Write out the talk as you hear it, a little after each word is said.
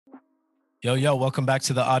Yo, welcome back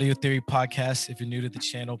to the Audio Theory Podcast. If you're new to the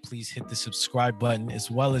channel, please hit the subscribe button as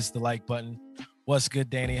well as the like button. What's good,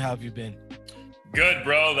 Danny? How have you been? Good,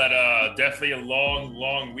 bro. That definitely a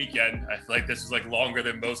long weekend. I feel like this was like longer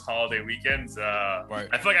than most holiday weekends. Right.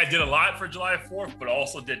 I feel like I did a lot for July 4th, but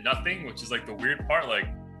also did nothing, which is like the weird part. Like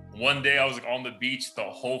one day I was like on the beach the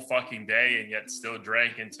whole fucking day and yet still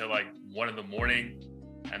drank until like 1 a.m.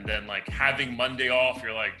 And then like having Monday off,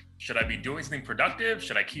 you're like, should I be doing something productive?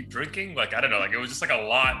 Should I keep drinking? Like, I don't know. Like it was just like a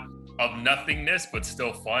lot of nothingness, but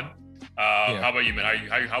still fun. How about you, man?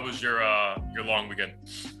 How was your long weekend?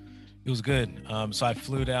 It was good. So I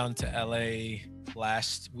flew down to LA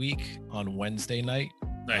last week on Wednesday night.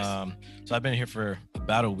 Nice. So I've been here for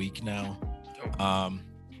about a week now.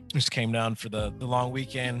 Just came down for the long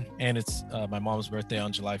weekend, and it's my mom's birthday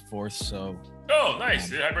on July 4th. So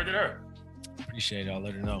nice. Happy birthday to her. Appreciate it. I'll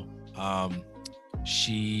let her know.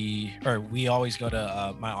 We always go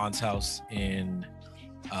to my aunt's house in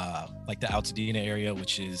like the Altadena area,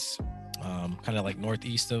 which is kind of like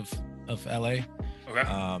northeast of LA.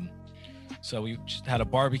 Okay. So we just had a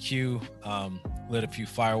barbecue, lit a few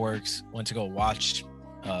fireworks, went to go watch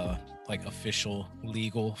like official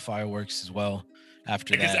legal fireworks as well.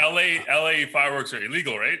 After that, because LA fireworks are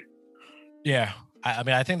illegal, right? Yeah. I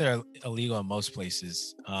mean, I think they're illegal in most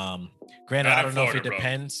places. Granted, I don't know if it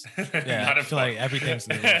depends. Yeah, I feel like everything's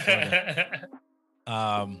legal in Florida.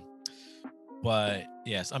 But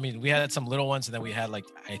yes, I mean, we had some little ones, and then we had like,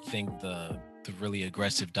 I think the really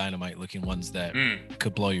aggressive dynamite looking ones that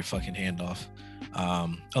could blow your fucking hand off.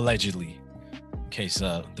 Allegedly, in case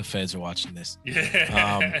the feds are watching this.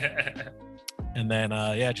 And then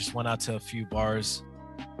just went out to a few bars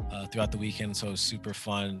throughout the weekend, so it was super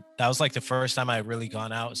fun. That was like the first time I really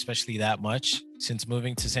gone out, especially that much, since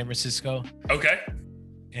moving to San Francisco. Okay.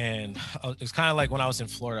 And it was kind of like when I was in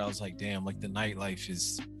Florida, I was like, damn, like the nightlife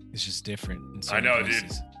is just different in I know, places.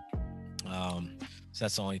 Dude. So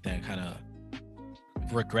that's the only thing I kind of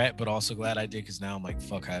regret, but also glad I did, because now I'm like,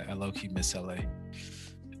 fuck, I low-key miss LA.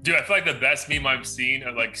 Dude, I feel like the best meme I've seen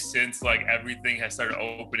like since like everything has started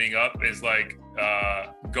opening up is like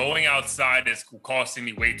going outside is costing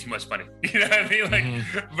me way too much money. You know what I mean? Like,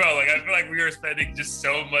 bro, like I feel like we are spending just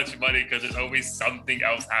so much money because there's always something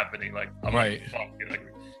else happening. Like, I'm right. Like, fuck, like,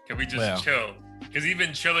 can we just chill? Because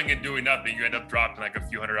even chilling and doing nothing, you end up dropping like a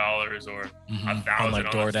few $100s or $1,000 on like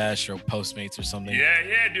DoorDash or Postmates or something.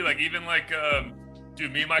 Yeah, dude. Like even like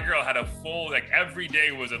dude, me and my girl had a full, like every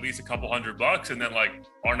day was at least a couple $100, and then like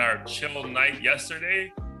on our chill night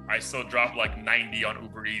yesterday, I still dropped like 90 on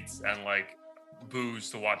Uber Eats and like booze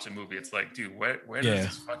to watch a movie. It's like, dude, where does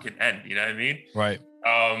this fucking end? You know what I mean? Right.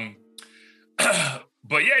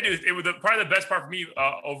 But yeah, dude, it was probably the best part for me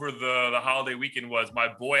over the holiday weekend was my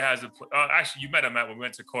boy has actually, you met him when we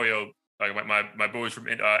went to Coyo. Like my boy was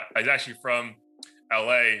he's actually from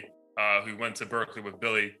LA, who went to Berkeley with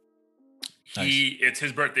Billy. Nice. It's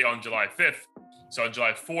his birthday on July 5th. So on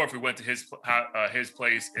July 4th, we went to his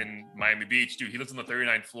place in Miami Beach. Dude, he lives on the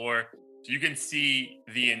 39th floor. So you can see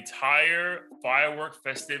the entire firework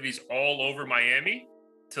festivities all over Miami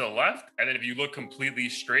to the left. And then if you look completely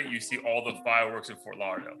straight, you see all the fireworks in Fort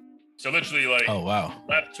Lauderdale. So literally like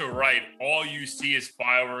left to right, all you see is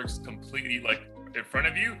fireworks completely like in front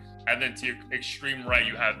of you. And then to your extreme right,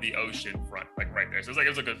 you have the ocean front, like right there. So it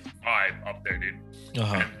was like a vibe up there, dude.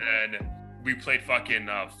 And then we played fucking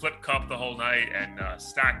flip cup the whole night and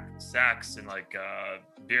stacks and like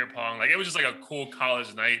beer pong. Like it was just like a cool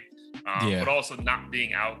college night, but also not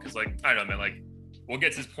being out because like I don't know, man. Like we'll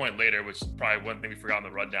get to this point later, which is probably one thing we forgot on the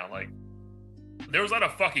rundown. Like there was a lot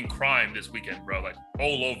of fucking crime this weekend, bro. Like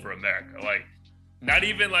all over America. Like not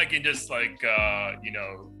even like in just like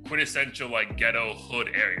quintessential like ghetto hood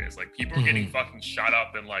areas. Like people are getting fucking shot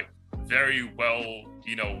up in like very well,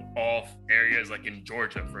 off areas like in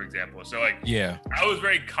Georgia, for example. So like, I was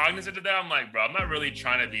very cognizant of that. I'm like, bro, I'm not really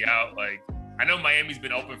trying to be out. Like, I know Miami's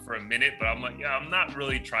been open for a minute, but I'm like, I'm not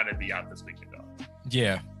really trying to be out this weekend though.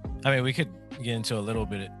 Yeah. I mean, we could get into a little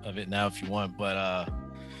bit of it now if you want, but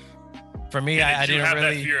for me, I didn't have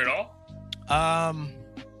really that fear at all.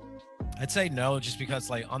 I'd say no, just because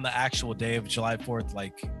like on the actual day of July 4th,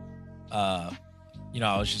 like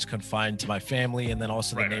I was just confined to my family, and then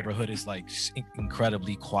also the neighborhood is like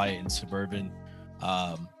incredibly quiet and suburban.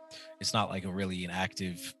 It's not like an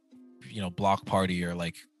active, block party or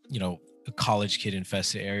like, a college kid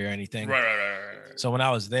infested area or anything. Right. So when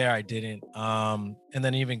I was there, I didn't. And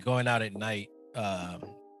then even going out at night,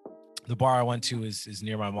 the bar I went to is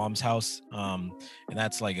near my mom's house. And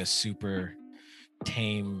that's like a super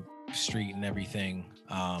tame street and everything.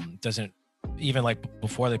 Doesn't even like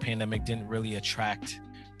before the pandemic didn't really attract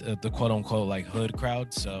the quote unquote like hood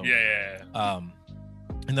crowd. So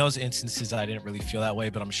in those instances, I didn't really feel that way,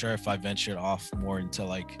 but I'm sure if I ventured off more into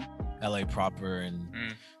like LA proper and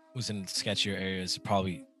was in sketchier areas,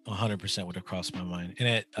 probably 100% would have crossed my mind, and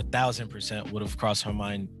it 1,000% would have crossed my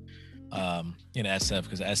mind in SF,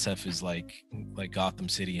 because SF is like Gotham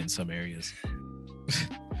City in some areas.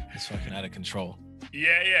 It's fucking out of control.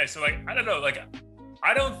 Yeah. So like, I don't know, like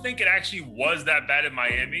I don't think it actually was that bad in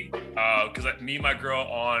Miami, because like, me and my girl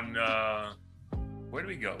on where did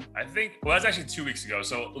we go? I think that's actually 2 weeks ago.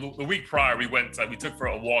 So the week prior, we took for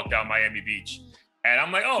a walk down Miami Beach, and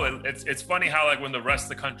I'm like, oh, it's funny how like when the rest of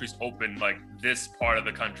the country's open, like this part of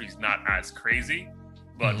the country's not as crazy.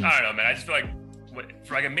 But I don't know, man. I just feel like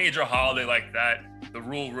for like a major holiday like that, the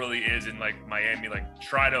rule really is in like Miami, like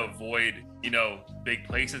try to avoid, big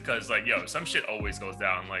places, because like, some shit always goes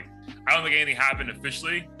down. Like, I don't think anything happened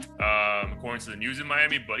officially, according to the news in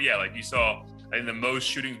Miami, but yeah, like you saw, I think the most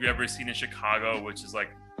shootings we ever seen in Chicago, which is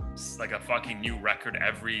like a fucking new record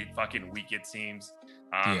every fucking week, it seems.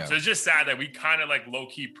 So it's just sad that we kind of like low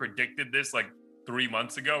key predicted this like 3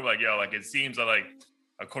 months ago. Like, like it seems that like,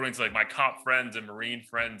 according to like my cop friends and Marine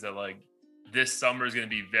friends, that like this summer is going to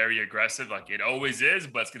be very aggressive. Like it always is,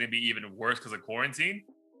 but it's going to be even worse because of quarantine.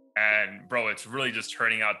 And bro, it's really just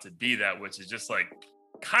turning out to be that, which is just like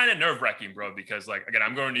kind of nerve wracking, bro, because like, again,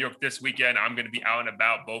 I'm going to New York this weekend. I'm going to be out and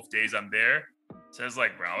about both days I'm there. So it's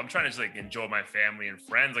like, bro, I'm trying to just like enjoy my family and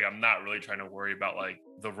friends. Like, I'm not really trying to worry about like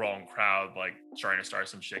the wrong crowd, like trying to start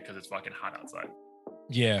some shit because it's fucking hot outside.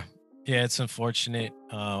 Yeah, it's unfortunate.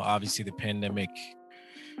 Obviously, the pandemic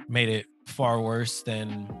made it far worse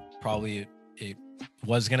than probably it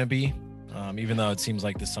was going to be. Even though it seems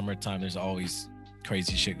like the summertime, there's always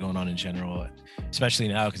crazy shit going on in general, especially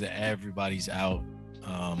now because everybody's out.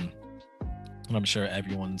 And I'm sure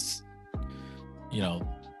everyone's,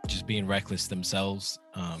 just being reckless themselves,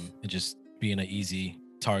 and just being an easy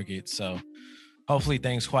target. So hopefully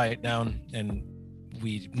things quiet down and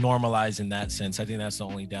we normalize in that sense. I think that's the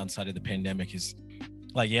only downside of the pandemic is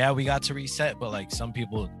like, yeah, we got to reset, but like some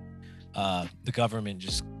people, the government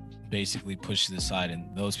just basically pushed it aside,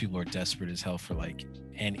 and those people are desperate as hell for like,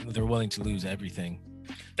 and they're willing to lose everything.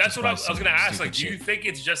 That's what I was going to ask. Like, do you think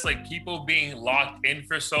it's just like people being locked in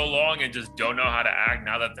for so long and just don't know how to act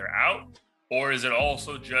now that they're out? Or is it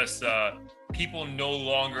also just people no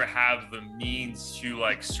longer have the means to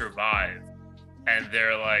like survive? And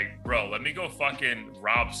they're like, bro, let me go fucking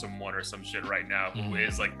rob someone or some shit right now who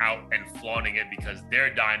is like out and flaunting it because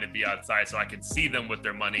they're dying to be outside so I can see them with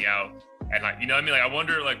their money out. And like, you know what I mean? Like, I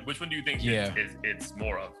wonder, like, which one do you think it's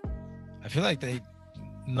more of? I feel like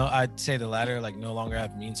I'd say the latter, like no longer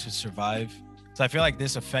have means to survive. So I feel like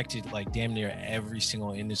this affected like damn near every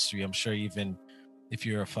single industry. I'm sure even if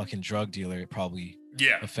you're a fucking drug dealer, it probably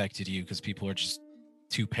affected you because people are just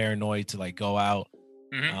too paranoid to like go out.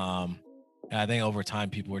 And I think over time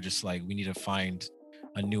people were just like, we need to find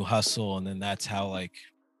a new hustle. And then that's how like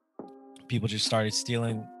people just started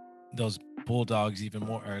stealing those bulldogs even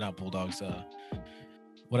more, or not bulldogs,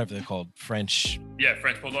 whatever they're called, French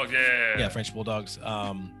bulldogs. French bulldogs,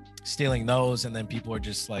 stealing those. And then people are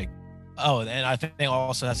just like, oh, and I think it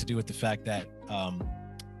also has to do with the fact that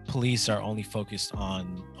police are only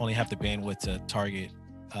have the bandwidth to target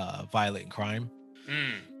violent crime.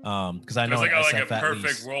 Because I know it's like a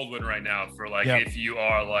perfect whirlwind right now for like if you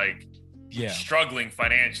are like struggling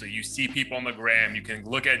financially, you see people on the gram, you can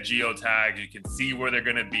look at geotags, you can see where they're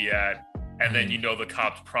gonna be at, and then the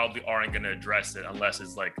cops probably aren't gonna address it unless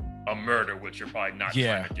it's like a murder, which you're probably not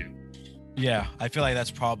trying to do. Yeah, I feel like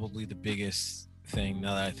that's probably the biggest thing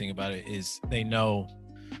now that I think about it, is they know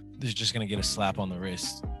they're just gonna get a slap on the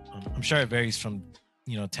wrist. I'm sure it varies from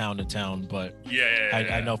town to town, but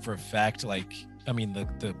I know for a fact, like, I mean,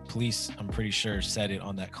 the police, I'm pretty sure, said it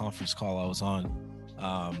on that conference call I was on,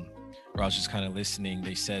 where I was just kind of listening.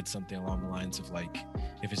 They said something along the lines of like,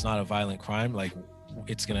 if it's not a violent crime, like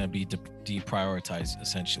it's gonna be deprioritized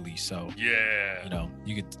essentially. So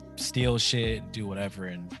you could steal shit, do whatever,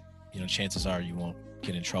 and chances are you won't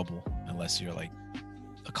get in trouble unless you're like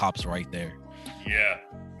a cop's right there.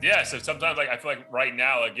 So sometimes like I feel like right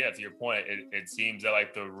now, like to your point, it seems that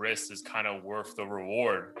like the risk is kind of worth the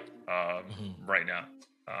reward right now.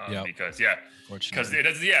 Because it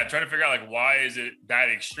is trying to figure out like why is it that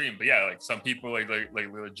extreme. But like some people like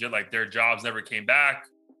legit, like their jobs never came back,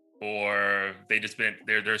 or they just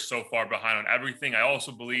they're so far behind on everything. I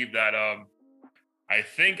also believe that I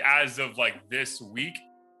think as of like this week,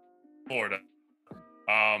 Florida,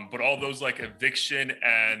 but all those like eviction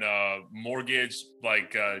and mortgage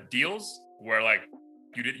like deals where like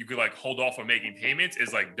you could like hold off on making payments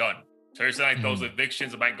is like done. So you're saying like those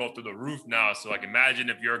evictions might go through the roof now. So like imagine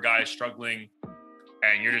if you're a guy struggling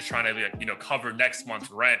and you're just trying to like, you know, cover next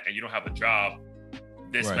month's rent and you don't have a job.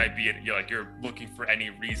 This might be it. You're like, you're looking for any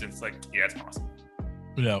reasons. Like, yeah, it's possible.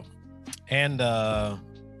 Yeah. And well,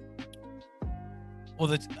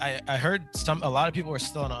 I heard a lot of people are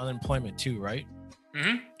still on unemployment too, right?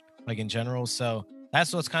 Mm-hmm. Like in general. So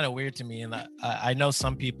that's what's kind of weird to me. And I know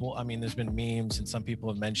some people, I mean, there's been memes and some people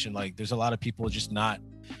have mentioned like there's a lot of people just not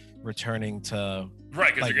returning to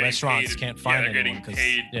right, because like restaurants can't find they're anyone getting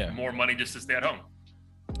paid more money just to stay at home.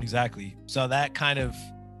 Exactly. So that kind of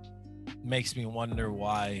makes me wonder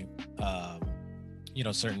why you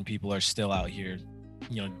know, certain people are still out here,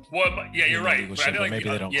 you know. Well, yeah, you're right. But shit, but maybe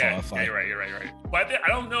they don't qualify. Yeah, you're right. But I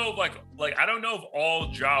don't know if like I don't know if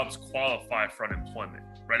all jobs qualify for unemployment.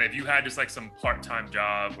 Right? If you had just like some part-time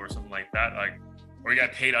job or something like that, like, or you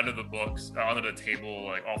got paid under the books, under the table,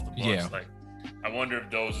 like off the books, like, I wonder if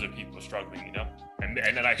those are the people struggling, you know, and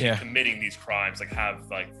then actually committing these crimes, like have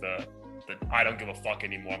like the I don't give a fuck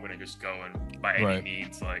anymore. I'm gonna just go and by any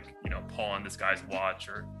means, like, you know, pawn this guy's watch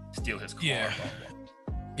or steal his car. Yeah, blah, blah.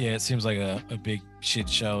 Yeah, it seems like a big shit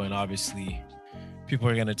show, and obviously people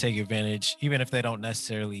are gonna take advantage, even if they don't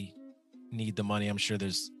necessarily need the money. I'm sure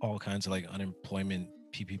there's all kinds of like unemployment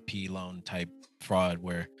PPP loan type fraud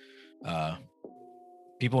where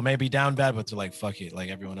people may be down bad, but they're like, fuck it, like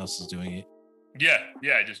everyone else is doing it.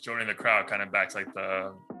 Yeah, just joining the crowd, kind of back to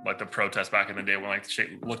like the protest back in the day when like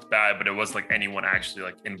shit looked bad, but it was like anyone actually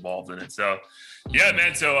like involved in it. So yeah,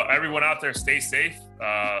 man. So everyone out there, stay safe.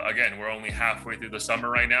 Again, we're only halfway through the summer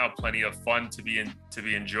right now. Plenty of fun to be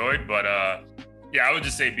enjoyed, but yeah, I would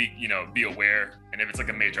just say be aware, and if it's like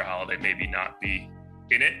a major holiday, maybe not be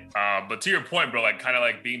in it. But to your point, bro, like kind of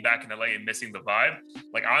like being back in LA and missing the vibe.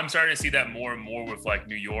 Like I'm starting to see that more and more with like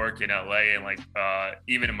New York and LA and like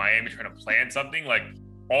even in Miami trying to plan something. Like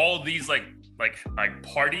all these like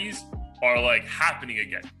parties are like happening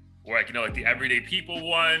again. Or like, you know, like the Everyday People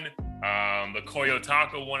one, the Koyo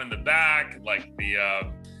Taco one in the back, like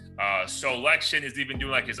the Solection is even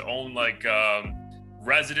doing like his own like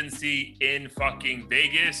residency in fucking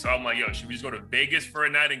Vegas. So I'm like, yo, should we just go to Vegas for a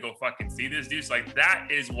night and go fucking see this dude? So like that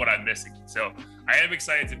is what I'm missing. So I am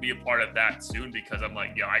excited to be a part of that soon because I'm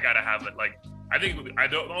like, yo, I gotta have it. Like I think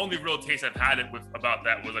the only real taste I've had about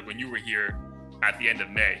that was like when you were here at the end of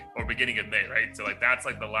May or beginning of May, right? So like that's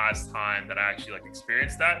like the last time that I actually like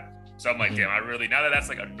experienced that. So I'm like, damn, I really, now that that's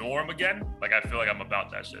like a norm again, like I feel like I'm about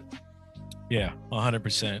that shit. Yeah,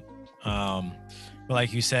 100%. But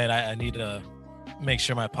like you said, I need to make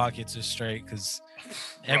sure my pockets are straight because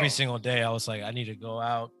every single day I was like, I need to go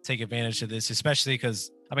out, take advantage of this, especially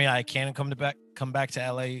because I mean I can come back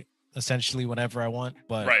to LA essentially whenever I want,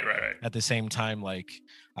 but right. At the same time, like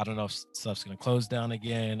I don't know if stuff's gonna close down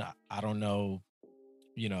again. I don't know,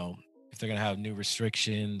 you know, if they're gonna have new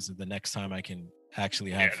restrictions the next time I can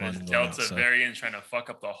actually have fun. The Delta variant trying to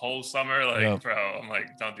fuck up the whole summer, like bro, I'm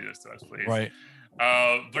like, don't do this to us, please. Right.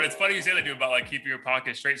 But it's funny you say that, dude, about like keeping your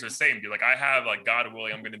pockets straight. So same, dude. Like I have, like God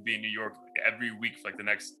willing, I'm going to be in New York every week for like the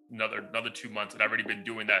next another 2 months, and I've already been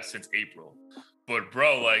doing that since April. But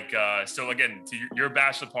bro, like, so again, to your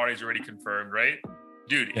bachelor party is already confirmed, right,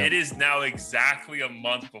 dude? It is now exactly a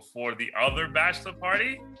month before the other bachelor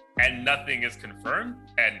party, and nothing is confirmed.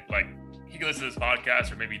 And like, he can listen to this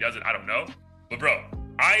podcast, or maybe he doesn't. I don't know. But bro,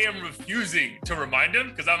 I am refusing to remind him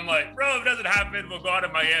because I'm like, bro, if it doesn't happen, we'll go out to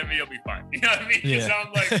Miami. It'll be fine. You know what I mean? Yeah. So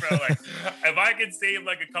I'm like, bro, like if I can save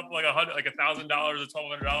like a couple, like $100, like $1,000 or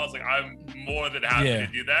 $1,200, like I'm more than happy to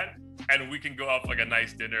do that. And we can go out for like a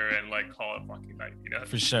nice dinner and like call it fucking night, you know?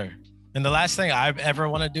 For sure. And the last thing I ever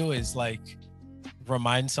want to do is like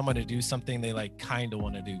remind someone to do something they like kind of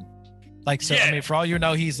want to do. Like, so, I mean, for all you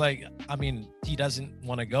know, he's like, I mean, he doesn't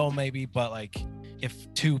want to go maybe, but like,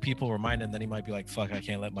 if two people remind him, then he might be like, fuck, I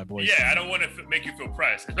can't let my boys. Yeah, I don't want to make you feel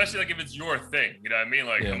pressed, especially like if it's your thing. You know what I mean?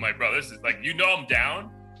 Like, I'm like, bro, this is like, you know, I'm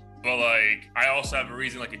down, but like, I also have a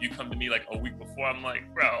reason. Like, if you come to me like a week before, I'm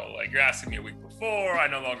like, bro, like you're asking me a week before. I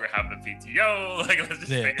no longer have the PTO. Like, let's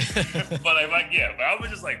just make it. But but I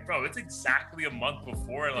was just like, bro, it's exactly a month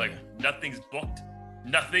before, and like nothing's booked,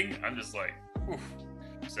 nothing. I'm just like, oof.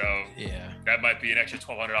 So that might be an extra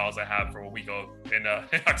 $1,200 I have for a week in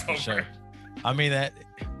October. Sure. I mean, that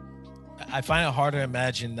I find it hard to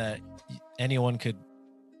imagine that anyone could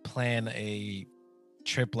plan a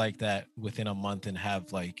trip like that within a month and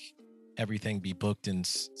have like everything be booked and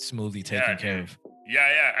smoothly taken care of.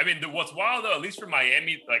 Yeah. I mean, what's wild though, at least for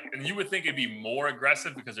Miami, like, and you would think it'd be more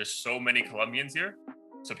aggressive because there's so many Colombians here.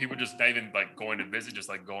 So people just not even like going to visit, just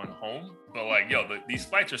like going home. But like, yo, these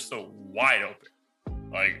flights are so wide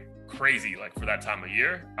open, like crazy, like for that time of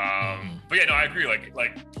year. But yeah, no, I agree.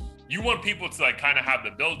 Like, you want people to like kind of have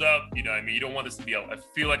the build up, you know what I mean? You don't want this to be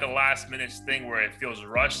feel like a last minute thing where it feels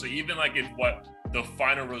rushed. So even like if what the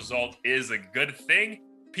final result is a good thing,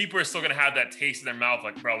 people are still gonna have that taste in their mouth,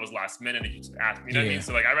 like, bro, it was last minute and you just asked me, you know what I mean?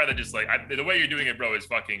 So like, I'd rather just like, the way you're doing it, bro, is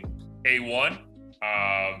fucking A1.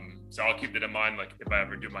 So I'll keep that in mind, like if I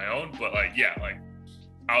ever do my own, but like, yeah, like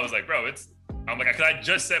I was like, bro, I'm like, cause I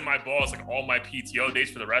just sent my boss like all my PTO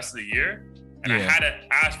days for the rest of the year. And I had to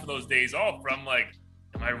ask for those days off, but I'm like,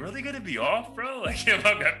 am I really gonna be off, bro? Like, I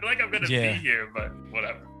feel like I'm gonna be here, but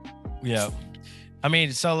whatever. Yeah. I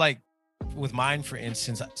mean, so like with mine, for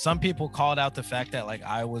instance, some people called out the fact that like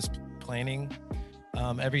I was planning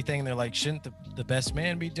everything. They're like, shouldn't the best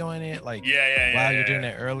man be doing it? Like, you're doing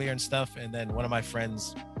it earlier and stuff. And then one of my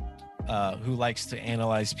friends who likes to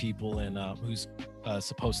analyze people and who's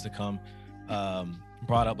supposed to come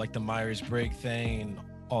brought up like the Myers-Briggs thing and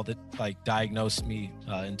all that, like diagnosed me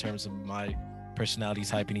in terms of my personality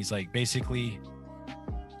type. And he's like, basically,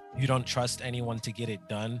 you don't trust anyone to get it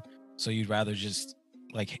done, so you'd rather just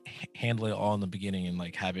like handle it all in the beginning and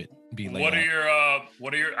like have it be like. What are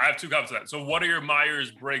your I have two comments to that. So what are your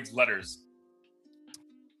Myers-Briggs letters?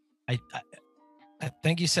 I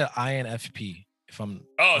think you said INFP. If I'm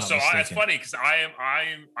it's funny because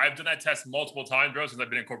I've done that test multiple times, bro, since I've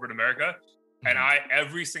been in corporate America. And I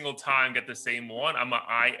every single time get the same one. I'm an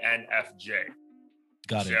INFJ.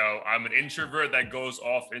 Got it. So I'm an introvert that goes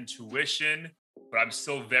off intuition, but I'm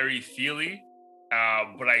still very feely.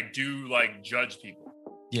 But I do like judge people.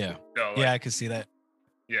 Yeah. So, like, I could see that.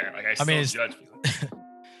 Yeah, like I still judge people.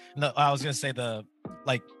 No, I was gonna say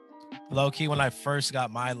low key when I first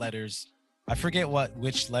got my letters, I forget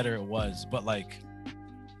which letter it was, but like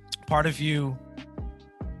part of you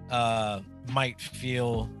might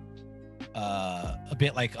feel a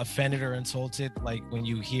bit like offended or insulted, like when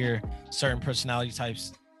you hear certain personality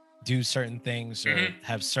types do certain things or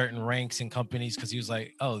have certain ranks in companies, because he was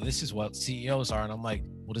like, oh, this is what CEOs are, and I'm like,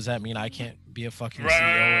 well, does that mean I can't be a fucking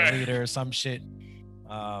CEO or leader or some shit?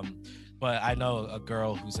 But I know a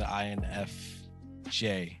girl who's an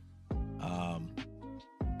INFJ,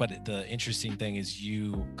 but the interesting thing is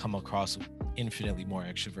you come across infinitely more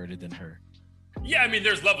extroverted than her. Yeah, I mean,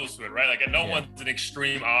 there's levels to it, right? Like, no one's an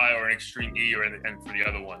extreme I or an extreme E, and for the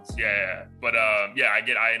other ones, But I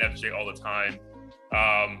get INFJ all the time.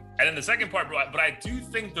 And then the second part, bro, but I do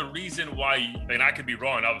think the reason why, and I could be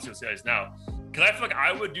wrong, obviously I'll say this now, because I feel like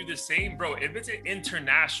I would do the same, bro. If it's an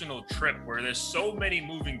international trip where there's so many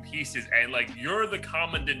moving pieces and like you're the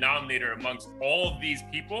common denominator amongst all of these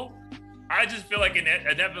people, I just feel like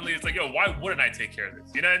inevitably it's like, yo, why wouldn't I take care of this?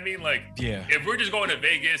 You know what I mean? Like, if we're just going to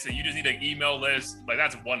Vegas and you just need an email list, like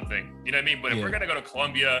that's one thing. You know what I mean? But if we're gonna go to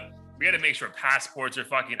Colombia, we got to make sure passports are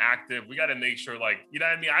fucking active. We got to make sure, like, you know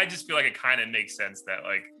what I mean? I just feel like it kind of makes sense that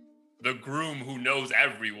like the groom who knows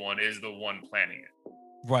everyone is the one planning it.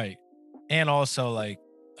 Right. And also, like,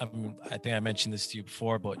 I think I mentioned this to you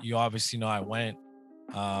before, but you obviously know I went.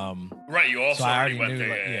 Right. You also already went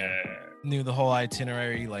there. Knew the whole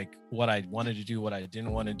itinerary, like what I wanted to do, what I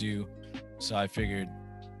didn't want to do. So I figured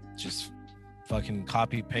just fucking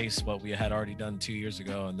copy paste what we had already done 2 years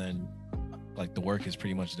ago, and then like the work is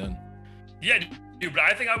pretty much done. Yeah, dude, but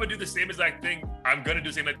I think I would do the same exact thing. I'm gonna do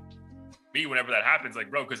the same as me whenever that happens,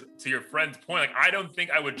 like, bro, because to your friend's point, like, I don't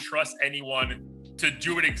think I would trust anyone to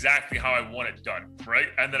do it exactly how I want it done, right?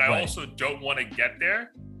 And then I also don't want to get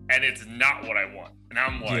there and it's not what I want. And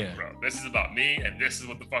I'm like, bro, this is about me and this is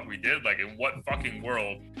what the fuck we did. Like, in what fucking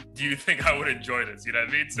world do you think I would enjoy this? You know what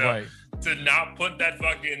I mean? So to not put that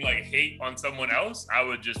fucking like hate on someone else, I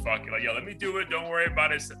would just fucking like, yo, let me do it. Don't worry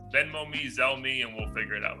about it. Venmo me, Zelle me, and we'll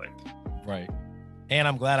figure it out later. Right. And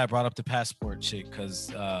I'm glad I brought up the passport shit,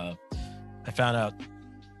 because I found out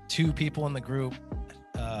 2 people in the group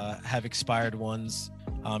have expired ones.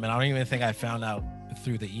 And I don't even think I found out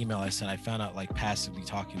through the email I sent. I found out like passively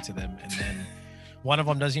talking to them. And then one of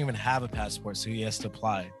them doesn't even have a passport, so he has to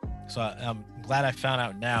apply. So I'm glad I found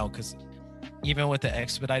out now, because even with the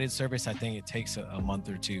expedited service, I think it takes a month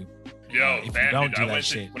or 2. Yo, if man, you don't dude, do that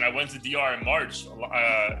shit. When I went to DR in March, when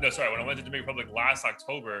I went to Dominican Republic last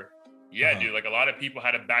October, dude, like a lot of people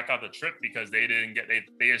had to back out the trip because they didn't get,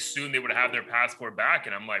 they assumed they would have their passport back.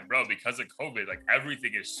 And I'm like, bro, because of COVID, like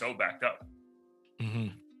everything is so backed up. Mm-hmm.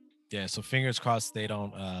 Yeah. So fingers crossed they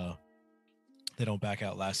don't back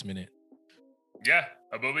out last minute. Yeah,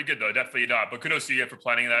 but we good though. Definitely not. But kudos to you for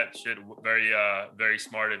planning that shit. Very, very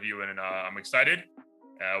smart of you. And I'm excited.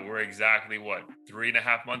 We're exactly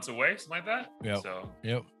 3.5 months away, something like that. Yeah. So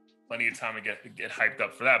plenty of time to get hyped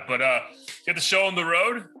up for that. But get the show on the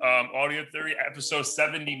road. Audio Theory episode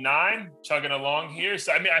 79, chugging along here.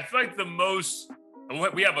 So I mean, I feel like the most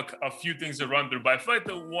we have a few things to run through, but I feel like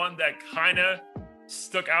the one that kind of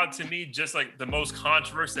stuck out to me, just like the most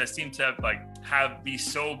controversy that seemed to be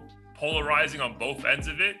so polarizing on both ends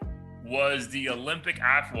of it, was the not Olympic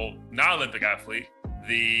athlete,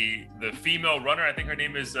 the female runner. I think her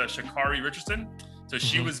name is Sha'Carri Richardson. So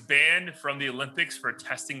she was banned from the Olympics for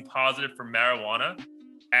testing positive for marijuana.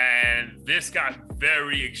 And this got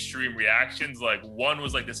very extreme reactions. Like, one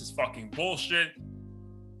was like, this is fucking bullshit.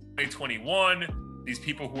 2021, these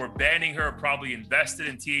people who are banning her probably invested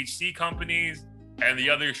in THC companies. And the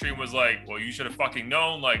other extreme was like, well, you should have fucking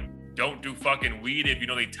known, like, don't do fucking weed if you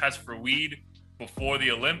know they test for weed before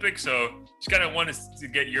the Olympics. So just kind of wanted to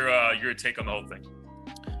get your take on the whole thing.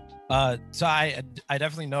 So I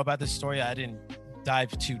definitely know about this story. I didn't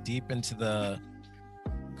dive too deep into the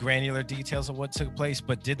granular details of what took place,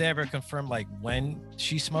 but did they ever confirm like when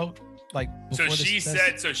she smoked? Like, so she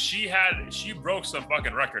said, so she broke some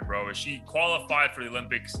fucking record, bro. She qualified for the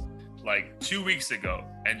Olympics like 2 weeks ago,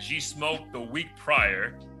 and she smoked the week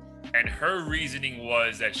prior. And her reasoning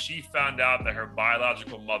was that she found out that her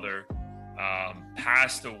biological mother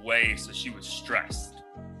passed away, so she was stressed.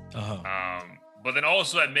 But then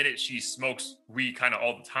also admitted she smokes weed kind of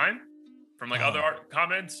all the time, from like other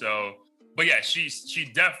comments. So, but yeah, she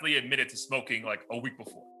definitely admitted to smoking like a week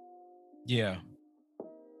before. Yeah,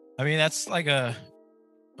 I mean that's like a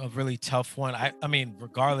really tough one. I mean,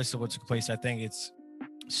 regardless of what took place, I think it's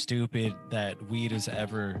stupid that weed is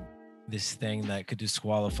ever this thing that could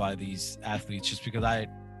disqualify these athletes, just because I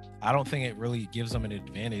don't think it really gives them an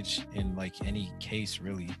advantage in like any case,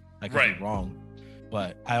 really. I could be wrong,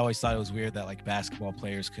 but I always thought it was weird that like basketball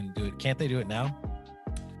players couldn't do it. Can't they do it now?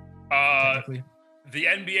 The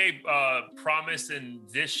NBA promised in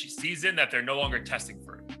this season that they're no longer testing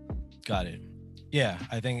for it. Got it. Yeah,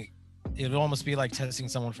 I think it would almost be like testing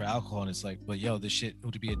someone for alcohol, and it's like, but yo, this shit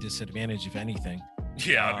would be a disadvantage if anything.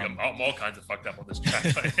 Yeah, I mean, I'm all kinds of fucked up on this track.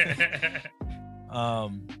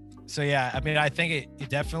 So yeah, I mean, I think it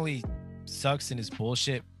definitely sucks and is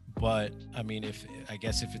bullshit, but I mean, I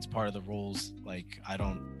guess if it's part of the rules, like, I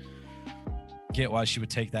don't get why she would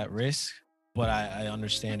take that risk, but I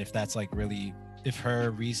understand if that's like really, if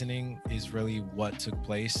her reasoning is really what took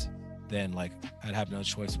place, then like I'd have no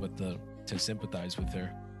choice but to sympathize with her.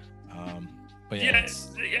 But yeah,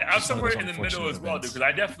 I'm somewhere in the middle as well, dude. Because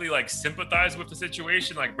I definitely like sympathize with the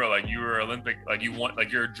situation. Like, bro, like you were Olympic, like you want, like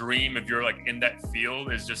your dream, if you're like in that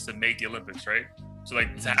field, is just to make the Olympics, right? So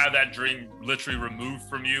like to have that dream literally removed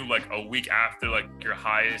from you like a week after like your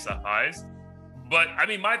highest of highs. But I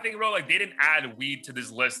mean, my thing, bro, like they didn't add weed to this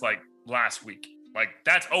list like last week. Like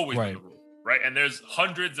that's always been the rule, right? And there's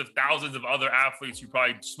hundreds of thousands of other athletes who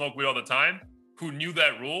probably smoke weed all the time who knew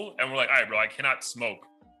that rule and were like, all right, bro, I cannot smoke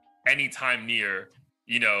anytime near,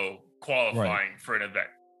 you know, qualifying for an event.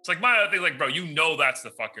 It's like my other thing, like, bro, you know that's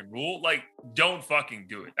the fucking rule. Like, don't fucking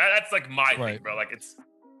do it. That's like my thing, bro. Like, it's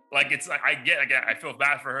like I feel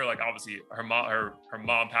bad for her. Like, obviously, her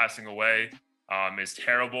mom passing away is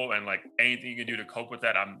terrible, and like anything you can do to cope with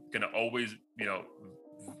that, I'm gonna always, you know,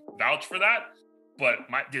 vouch for that. But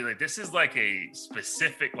dude, like, this is like a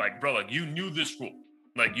specific, like, bro, like you knew this rule.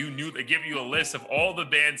 Like, you knew they give you a list of all the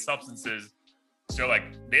banned substances. So like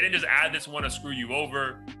they didn't just add this one to screw you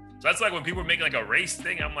over. So that's like when people are making like a race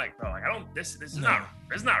thing. I'm like, bro, like this is not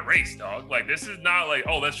race, dog. Like this is not like,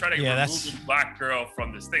 oh, let's try to remove this black girl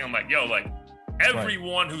from this thing. I'm like, yo, like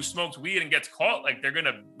everyone who smokes weed and gets caught, like they're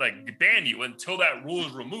gonna like ban you until that rule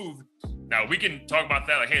is removed. Now we can talk about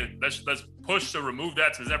that, like, hey, let's push to remove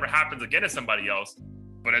that so it never happens again to somebody else.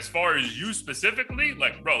 But as far as you specifically,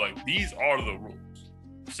 like, bro, like these are the rules.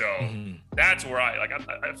 So that's where I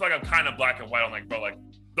feel like I'm kind of black and white on like, bro, like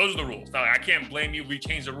those are the rules. Now, like, I can't blame you. We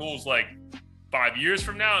change the rules like 5 years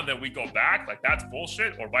from now and then we go back. Like that's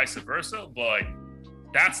bullshit, or vice versa. But like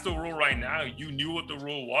that's the rule right now. You knew what the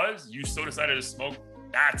rule was. You still decided to smoke.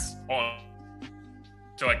 That's on.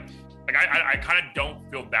 So like I kind of don't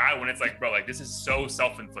feel bad when it's like, bro, like this is so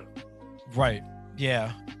self-inflicted. Right.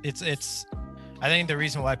 Yeah. It's. I think the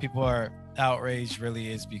reason why people are outraged really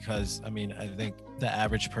is because, I mean, I think the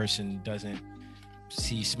average person doesn't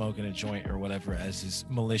see smoking a joint or whatever as this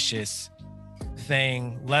malicious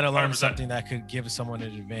thing, let alone 100%. Something that could give someone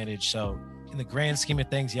an advantage. So in the grand scheme of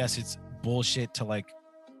things, yes, it's bullshit to like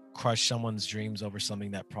crush someone's dreams over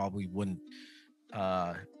something that probably wouldn't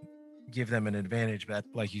give them an advantage. But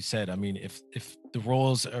like you said, I mean, if the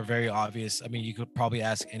rules are very obvious, I mean, you could probably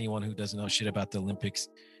ask anyone who doesn't know shit about the Olympics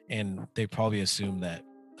and they probably assume that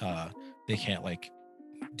they can't like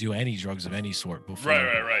do any drugs of any sort before.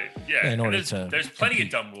 Right. Yeah. In order there's plenty of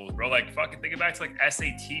dumb rules, bro. Like fucking think back to like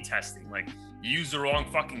SAT testing. Like you use the wrong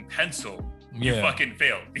fucking pencil You fucking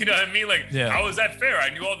failed. You know what I mean? Like, how is that fair? I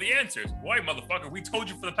knew all the answers. Why, motherfucker? We told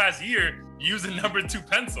you for the past year, use a number 2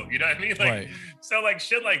 pencil. You know what I mean? Like, so like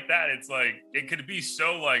shit like that. It's like, it could be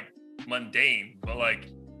so like mundane, but like,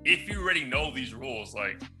 if you already know these rules,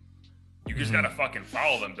 like, you just gotta fucking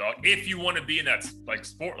follow them, dog. If you want to be in that like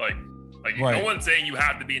sport, like no one's saying you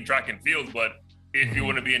have to be in track and field, but if you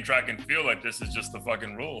want to be in track and field, like, this is just the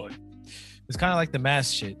fucking rule. Like, it's kind of like the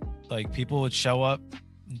mask shit. Like, people would show up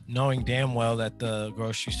knowing damn well that the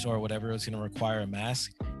grocery store or whatever is going to require a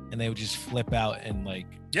mask, and they would just flip out and like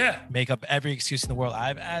make up every excuse in the world. I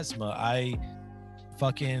have asthma, I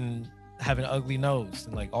fucking have an ugly nose,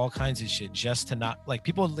 and like all kinds of shit, just to not, like,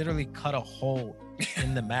 people literally cut a hole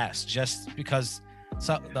in the mask just because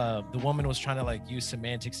the woman was trying to like use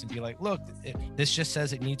semantics and be like, look, this just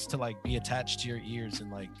says it needs to like be attached to your ears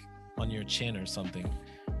and like on your chin or something.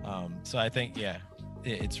 So I think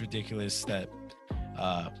it's ridiculous that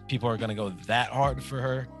people are going to go that hard for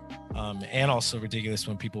her, and also ridiculous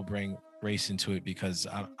when people bring race into it, because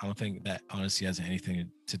I don't think that honestly has anything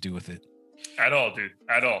to do with it at all, dude.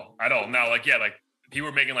 At all. Now, like, like people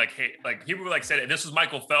were making like, hey, like people were like said, if this was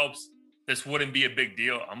Michael Phelps, this wouldn't be a big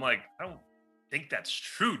deal. I'm like, I don't think that's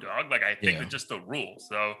true, dog. Like, I think it's just the rule.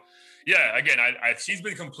 So again, she's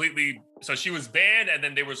been completely, so she was banned, and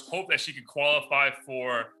then there was hope that she could qualify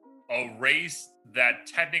for a race that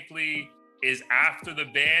technically is after the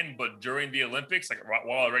ban, but during the Olympics, like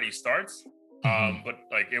while it already starts. But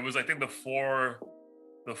like, it was, I think the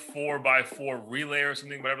 4x4 relay or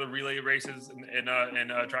something, whatever the relay races in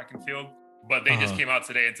track and field. But they just came out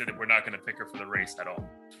today and said that we're not going to pick her for the race at all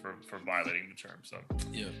for violating the term. So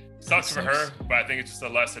sucks for her, but I think it's just a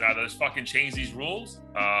lesson. Either just fucking change these rules,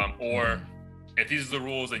 or if these are the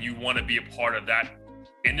rules and you want to be a part of that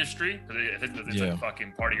industry, because it's a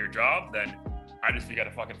fucking part of your job, then I just, you got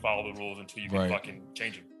to fucking follow the rules until you can fucking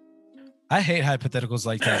change them. I hate hypotheticals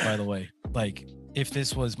like that, by the way. Like, if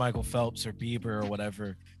this was Michael Phelps or Bieber or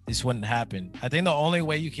whatever, this wouldn't happen. I think the only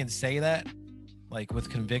way you can say that, like with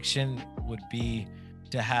conviction, would be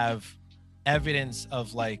to have evidence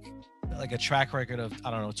of like a track record of,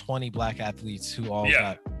 I don't know, 20 black athletes who all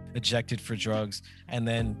got ejected for drugs, and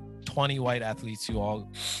then 20 white athletes who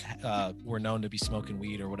all were known to be smoking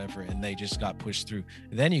weed or whatever, and they just got pushed through.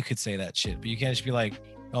 Then you could say that shit, but you can't just be like,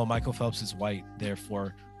 oh, Michael Phelps is white,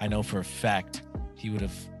 therefore I know for a fact he would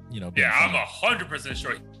have, been I'm 100%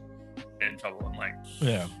 sure in trouble. I'm like,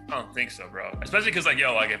 I don't think so, bro. Especially because, like,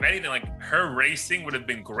 if anything, like, her racing would have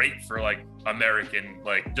been great for like American,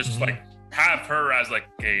 like, just like have her as like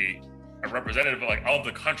a representative of like of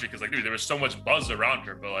the country, because like, dude, there was so much buzz around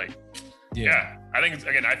her. But like, I think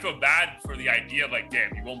again, I feel bad for the idea of like,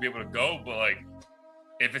 damn, you won't be able to go. But like,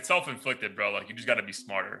 if it's self-inflicted, bro, like, you just got to be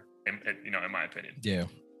smarter, in my opinion.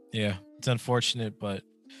 Yeah, it's unfortunate, but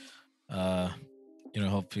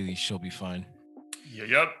hopefully she'll be fine.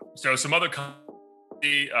 So some other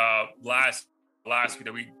last week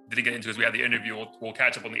that we didn't get into is we had the interview. We'll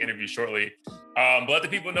catch up on the interview shortly. But let the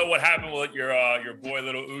people know what happened with your boy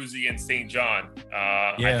Lil Uzi and St. John.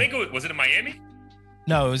 I think was it in Miami?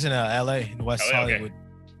 No, it was in LA, in West Hollywood.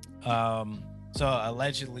 Okay. So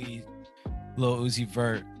allegedly, Lil Uzi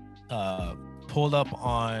Vert pulled up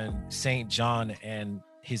on St. John and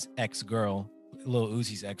his ex-girl, Lil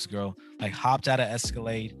Uzi's ex-girl, like hopped out of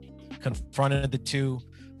Escalade, confronted the two,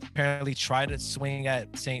 apparently tried to swing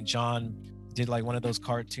at St. John, did like one of those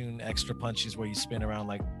cartoon extra punches where you spin around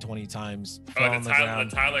like 20 times. The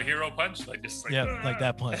Tyler Hero punch? Like, just like, like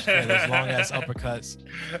that punch. Those long ass uppercuts.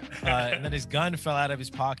 And then his gun fell out of his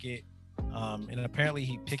pocket. And apparently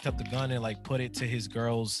he picked up the gun and like put it to his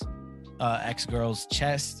ex-girl's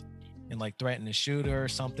chest and like threatened to shoot her or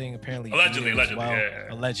something. Apparently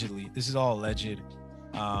allegedly. This is all alleged.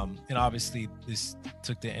 And obviously this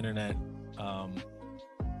took the internet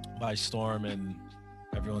by storm, and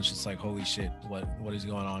everyone's just like, holy shit, what is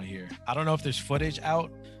going on here? I don't know if there's footage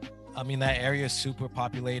out. I mean, that area is super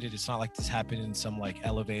populated. It's not like this happened in some like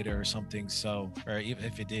elevator or something. So, or even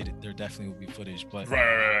if it did, there definitely would be footage, but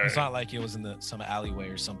it's not like it was in some alleyway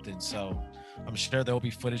or something. So I'm sure there will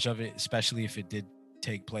be footage of it, especially if it did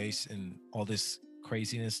take place and all this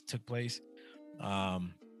craziness took place. But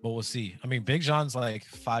we'll see. I mean, Big John's like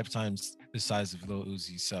 5 times the size of Lil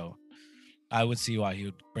Uzi, so I would see why he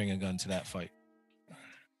would bring a gun to that fight.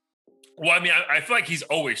 Well, I mean, I feel like he's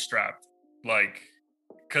always strapped, like,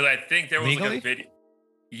 because I think there was legally? Like a video.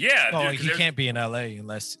 Yeah. Oh, dude, he can't be in LA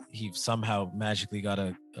unless he somehow magically got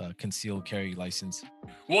a concealed carry license.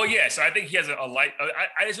 Well, yeah. So I think he has a light.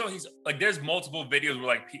 I just know he's like, there's multiple videos where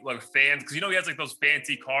like people, like fans, because he has like those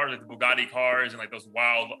fancy cars, like the Bugatti cars and like those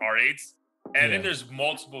wild R8s. And then there's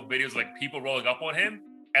multiple videos like people rolling up on him.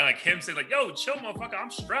 and like him saying like, "Yo, chill, motherfucker,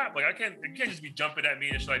 I'm strapped. Like you can't just be jumping at me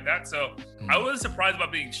and shit like that." So I wasn't surprised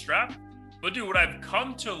about being strapped. But dude, what I've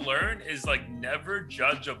come to learn is like never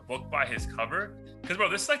judge a book by his cover. Because bro,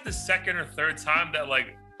 this is like the second or third time that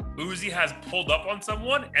like Uzi has pulled up on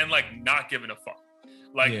someone and like not given a fuck.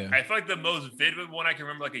 Like I feel like the most vivid one I can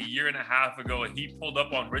remember like a year and a half ago, he pulled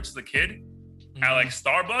up on Rich the Kid at like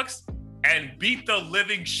Starbucks and beat the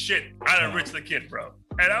living shit out of Rich the Kid, bro.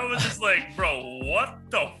 And I was just like, bro, what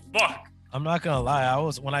the fuck? I'm not gonna lie.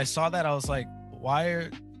 When I saw that, I was like, why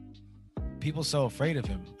are people so afraid of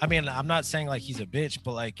him? I mean, I'm not saying like he's a bitch,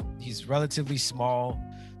 but like he's relatively small.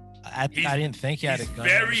 I didn't think he had a gun.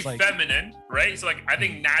 Very like, feminine, right? So like I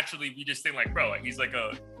think naturally we just think like, bro, like, he's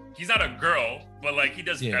not a girl, but like he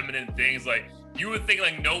does feminine things. Like you would think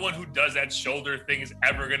like no one who does that shoulder thing is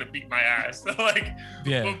ever gonna beat my ass. Like,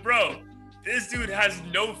 but bro, this dude has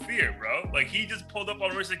no fear, bro. Like he just pulled up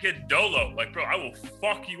on Rich the Kid dolo. Like, bro, I will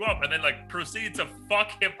fuck you up, and then like proceeded to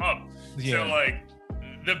fuck him up. So like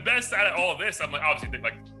the best out of all of this, I'm like obviously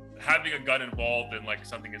like having a gun involved and like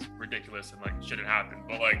something is ridiculous and like shouldn't happen.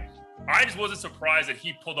 But like I just wasn't surprised that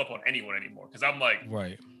he pulled up on anyone anymore, because I'm like,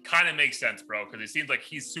 kind of makes sense, bro. Because it seems like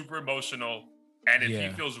he's super emotional, and if he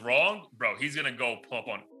feels wrong, bro, he's gonna go pull up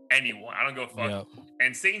on anyone. I don't go fuck.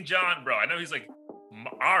 And St. John, bro, I know he's like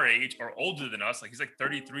our age or older than us. Like he's like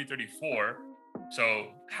 33, 34. So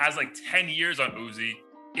has like 10 years on Uzi,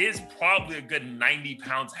 is probably a good 90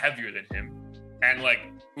 pounds heavier than him. And like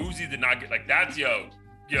Uzi did not get like that's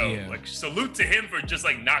like salute to him for just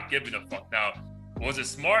like not giving a fuck. Now, was it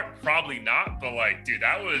smart? Probably not. But like, dude,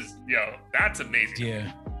 that was that's amazing.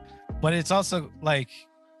 Yeah. But it's also like,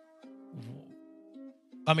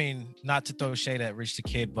 I mean, not to throw shade at Rich the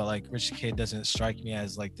Kid, but like Rich the Kid doesn't strike me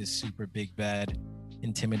as like this super big bad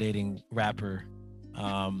intimidating rapper.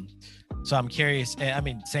 So I'm curious. I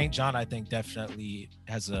mean, St. John, I think definitely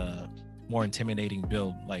has a more intimidating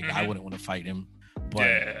build. Like I wouldn't want to fight him, but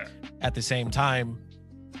at the same time,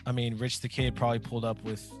 I mean, Rich the Kid probably pulled up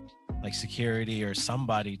with like security or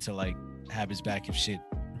somebody to like have his back if shit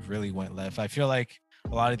really went left. I feel like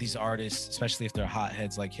a lot of these artists, especially if they're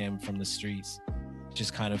hotheads like him from the streets,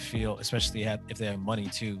 just kind of feel, especially if they have money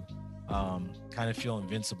too, kind of feel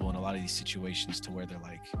invincible in a lot of these situations, to where they're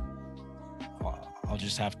like, I'll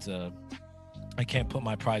just have to, I can't put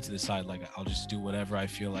my pride to the side. Like I'll just do whatever I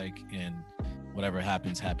feel like, and whatever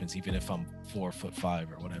happens, even if I'm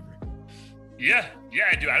 4'5" or whatever. Yeah,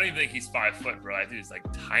 dude. I don't even think he's 5 foot, bro. I think he's like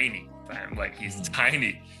tiny, fam. Like he's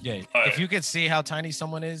tiny. Yeah, if you could see how tiny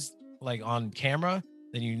someone is, like on camera,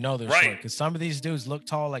 then you know they're short. Because some of these dudes look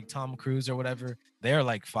tall, like Tom Cruise or whatever. They're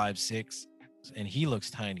like 5'6", and he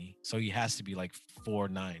looks tiny, so he has to be like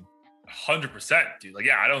 4'9". 100%, dude. Like,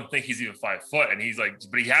 I don't think he's even 5 foot, and he's like,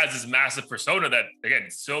 but he has this massive persona that,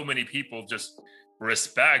 again, so many people just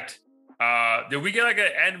respect. Did we get like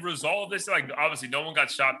an end result of this? Like, obviously, no one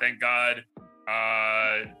got shot, thank God.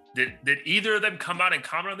 Did either of them come out and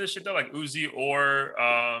comment on this shit though, like Uzi or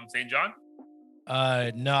St. John?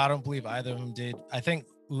 No, I don't believe either of them did. I think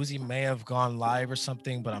Uzi may have gone live or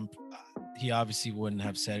something, but he obviously wouldn't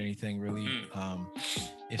have said anything really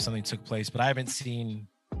if something took place. But I haven't seen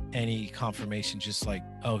any confirmation, just like,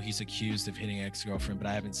 oh, he's accused of hitting ex-girlfriend, but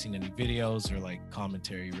I haven't seen any videos or like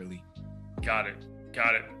commentary really. Got it.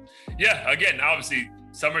 Yeah, again, obviously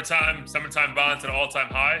summertime violence at an all-time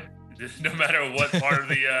high, no matter what part of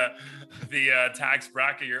the tax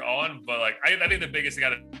bracket you're on. But like I think the biggest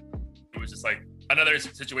thing it was just like another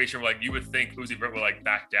situation where like you would think Uzi Vert would like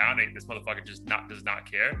back down, and this motherfucker does not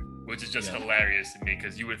care, which is just hilarious to me,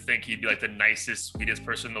 because you would think he'd be like the nicest, sweetest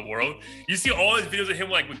person in the world. You see all his videos of him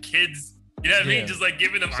like with kids, you know what I mean? Just like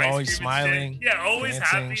giving them ice cream, always smiling, always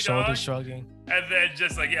dancing, happy, shoulder dog. shrugging, and then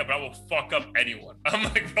just like, but I will fuck up anyone. I'm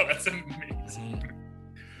like, bro, that's amazing.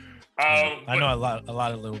 I know a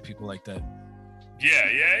lot of little people like that.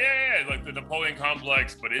 Yeah. Like the Napoleon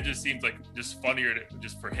complex, but it just seems like just funnier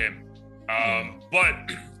just for him.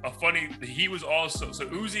 But he was also, so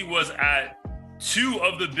Uzi was at two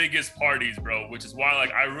of the biggest parties, bro, which is why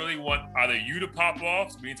like I really want either you to pop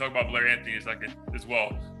off. So we need to talk about Blair Anthony in a second as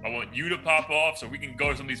well. I want you to pop off so we can go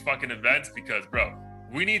to some of these fucking events, because bro,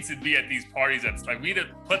 we need to be at these parties. That's like, we need to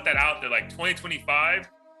put that out there. Like 2025,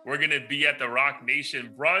 we're gonna be at the Rock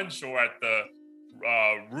Nation brunch or at the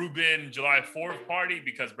Ruben July 4th party,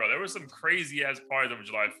 because bro, there were some crazy ass parties over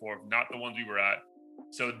July 4th, not the ones we were at.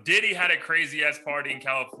 So Diddy had a crazy ass party in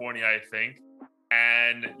California, I think.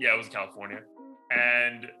 And yeah, it was California.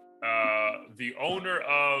 And the owner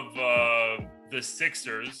of the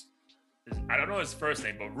Sixers, I don't know his first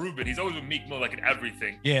name, but Ruben, he's always with Meek Mill like in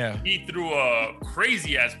everything. Yeah. He threw a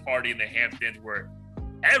crazy ass party in the Hamptons where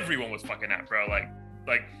everyone was fucking at, bro. Like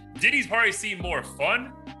like Diddy's party seemed more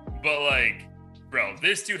fun, but like, bro,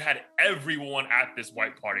 this dude had everyone at this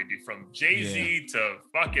white party, dude, from Jay-Z to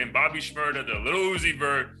fucking Bobby Shmurda to Lil Uzi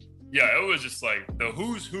Vert. Yeah, it was just like the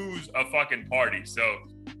who's a fucking party. So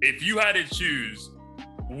if you had to choose,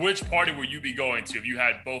 which party would you be going to if you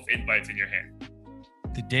had both invites in your hand?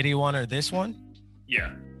 The Diddy one or this one?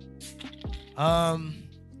 Yeah.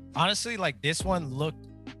 Honestly, like this one looked,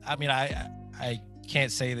 I mean, I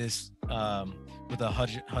can't say this with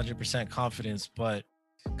 100% confidence, but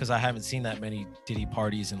because I haven't seen that many Diddy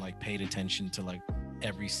parties and like paid attention to like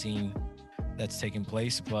every scene that's taking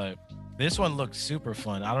place, but this one looked super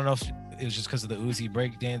fun. I don't know if it was just because of the Uzi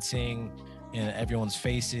breakdancing and everyone's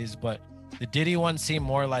faces, but the Diddy one seemed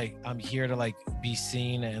more like I'm here to like be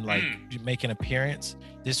seen and like make an appearance.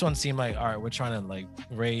 This one seemed like, all right, we're trying to like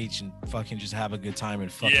rage and fucking just have a good time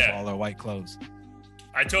and fuck up all our white clothes.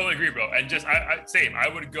 I totally agree, bro. And just same. I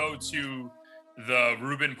would go to the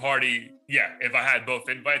Ruben party, if I had both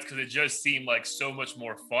invites, because it just seemed like so much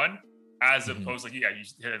more fun as opposed like, you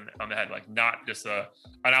hit it on the head, like not just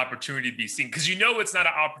an opportunity to be seen. Because it's not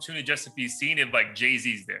an opportunity just to be seen if like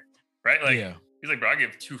Jay-Z's there, right? Like he's like, bro, I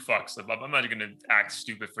give two fucks. I'm not going to act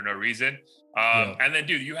stupid for no reason. And then,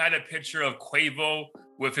 dude, you had a picture of Quavo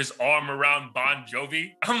with his arm around Bon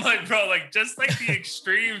Jovi. I'm like, bro, like just like the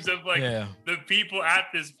extremes of like the people at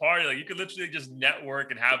this party. Like you could literally just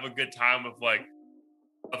network and have a good time with like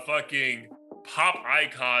a fucking pop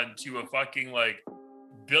icon to a fucking like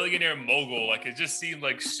billionaire mogul. Like it just seemed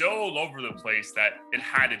like so all over the place that it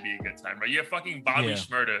had to be a good time, right? You have fucking Bobby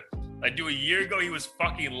Shmurda. Like, dude, a year ago he was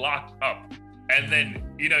fucking locked up. And then,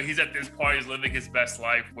 he's at this party, he's living his best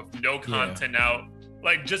life with no content out.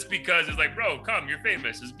 Like, just because it's like, bro, come, you're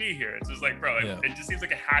famous, just be here. It's just like, bro, it just seems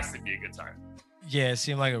like it has to be a good time. Yeah, it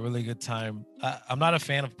seemed like a really good time. I'm not a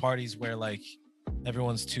fan of parties where, like,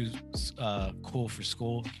 everyone's too cool for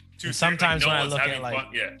school. Sometimes like, when I look at,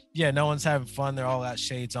 like, no one's having fun. They're all got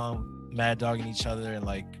shades on, mad dogging each other, and,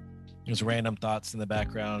 like, there's random thoughts in the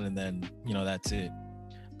background, and then, that's it.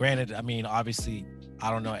 Granted, I mean, obviously, I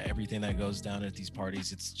don't know everything that goes down at these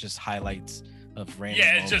parties. It's just highlights of random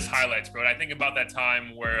moments. Just highlights, bro. And I think about that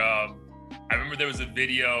time where I remember there was a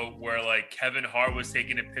video where like Kevin Hart was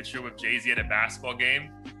taking a picture with Jay-Z at a basketball game,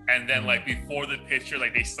 and then like before the picture,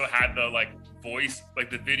 like they still had the like voice, like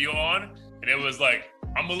the video on, and it was like,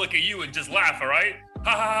 I'm gonna look at you and just laugh, all right?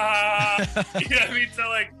 Ha ha ha. You know what I mean? So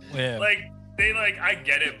like, like they like, I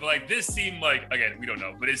get it, but like this seemed like, again, we don't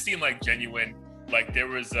know, but it seemed like genuine. Like there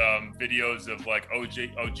was videos of like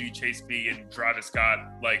OG Chase B and Travis Scott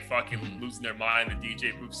like fucking losing their mind in the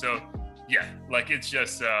DJ booth. So like it's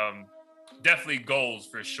just definitely goals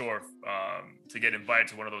for sure to get invited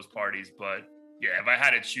to one of those parties. But if I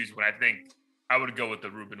had to choose one, I think I would go with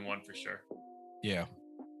the Ruben one for sure. Yeah,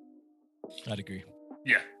 I'd agree.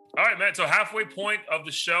 Yeah. All right, man. So halfway point of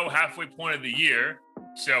the show, halfway point of the year.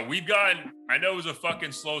 So we've gotten, I know it was a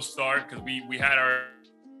fucking slow start because we had our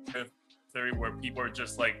theory where people are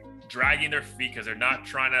just like dragging their feet because they're not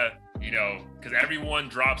trying to, because everyone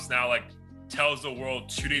drops now, like tells the world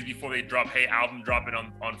 2 days before they drop, hey, album dropping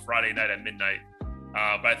on Friday night at midnight.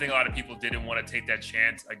 But I think a lot of people didn't want to take that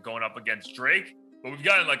chance at going up against Drake. But we've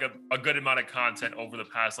gotten like a good amount of content over the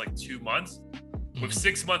past like 2 months. With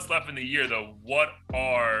 6 months left in the year though, what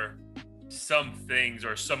are some things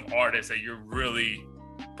or some artists that you're really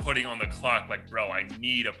putting on the clock? Like, bro, I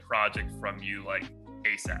need a project from you like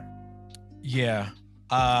ASAP. Yeah,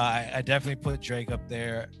 I definitely put Drake up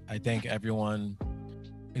there. I think everyone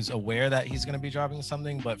is aware that he's going to be dropping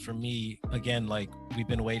something. But for me, again, like we've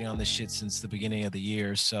been waiting on this shit since the beginning of the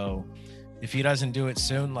year. So if he doesn't do it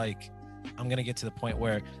soon, like I'm going to get to the point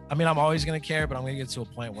where, I mean, I'm always going to care, but I'm going to get to a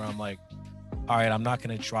point where I'm like, all right, I'm not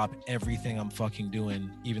going to drop everything I'm fucking doing,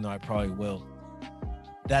 even though I probably will.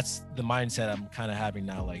 That's the mindset I'm kind of having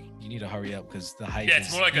now. Like, you need to hurry up because the hype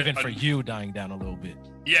is more like even for you dying down a little bit.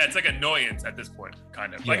 Yeah, it's like annoyance at this point,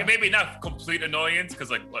 kind of. Like maybe not complete annoyance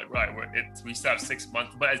because like right, we still have 6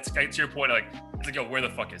 months, but it's to your point, like it's like, yo, where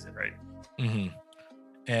the fuck is it, right?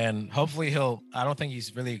 And hopefully I don't think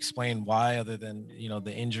he's really explained why, other than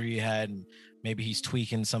the injury he had, and maybe he's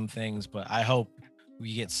tweaking some things. But I hope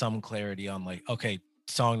we get some clarity on like, okay,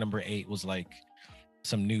 song number 8 was like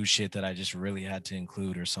some new shit that I just really had to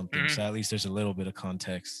include or something. So at least there's a little bit of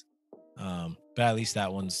context. But at least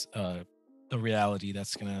that one's the reality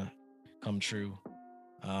that's gonna come true.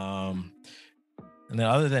 And then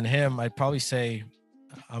other than him, I'd probably say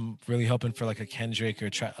I'm really hoping for like a Kendrick or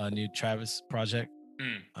a new Travis project.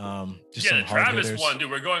 Just some the Travis one, dude.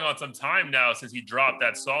 We're going on some time now since he dropped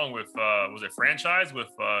that song with was it Franchise with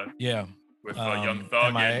with Young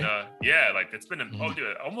Thug MIA? and yeah, like it's been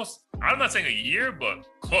almost, I'm not saying a year, but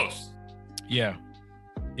close. Yeah.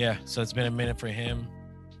 So it's been a minute for him.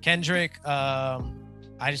 Kendrick, I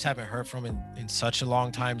just haven't heard from him in such a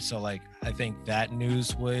long time. So like, I think that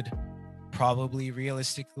news would probably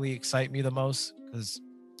realistically excite me the most, because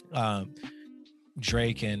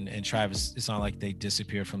Drake and Travis, it's not like they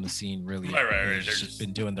disappeared from the scene really. Right. They've just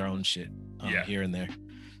been doing their own shit here and there.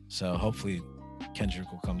 So hopefully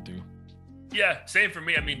Kendrick will come through. Yeah, same for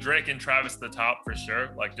me. I mean, Drake and Travis at the top for sure.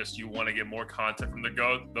 Like, just you want to get more content from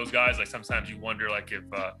those guys. Like, sometimes you wonder like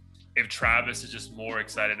if Travis is just more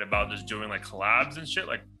excited about just doing like collabs and shit,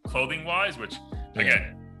 like clothing wise. Which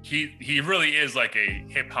again, he really is like a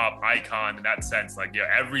hip hop icon in that sense. Like,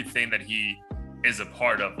 yeah, everything that he is a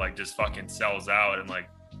part of like just fucking sells out. And like,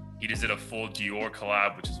 he just did a full Dior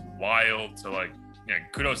collab, which is wild. So like, yeah,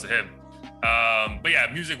 kudos to him. But yeah,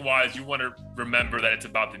 music wise, you want to remember that it's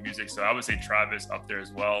about the music. So I would say Travis up there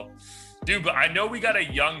as well. Dude, but I know we got a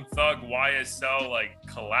Young Thug YSL like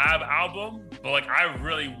collab album, but like I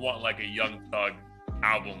really want like a Young Thug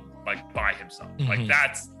album like by himself. Mm-hmm. Like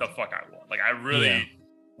that's the fuck I want. Like I really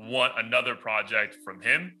want another project from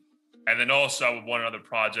him. And then also I would want another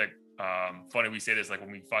project. Funny we say this like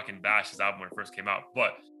when we fucking bashed his album when it first came out,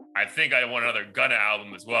 but I think I want another Gunna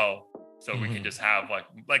album as well. So we can just have like,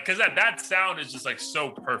 cause that sound is just like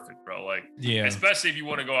so perfect, bro. Like, especially if you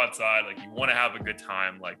want to go outside, like you want to have a good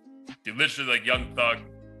time. Like, dude, literally like Young Thug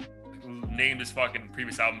named his fucking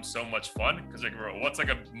previous album So Much Fun. Cause like, bro, what's like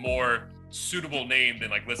a more suitable name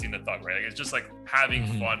than like listening to Thug, right? Like, it's just like having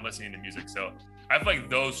fun listening to music. So I feel like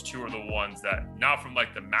those two are the ones that, not from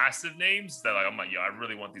like the massive names, that like, I'm like, I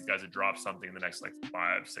really want these guys to drop something in the next like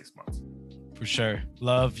 5-6 months. For sure.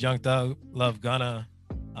 Love Young Thug, love Gunna.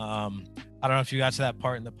 I don't know if you got to that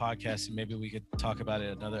part in the podcast, and maybe we could talk about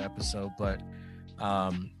it another episode, but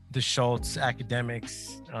the Schultz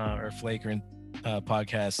Academics or Flagrant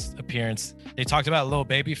podcast appearance, they talked about Lil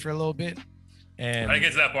Baby for a little bit. And I didn't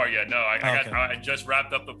get to that part yet. No, I just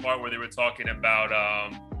wrapped up the part where they were talking about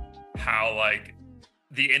how like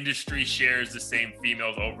the industry shares the same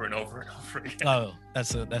females over and over and over again. Oh,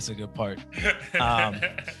 that's a good part.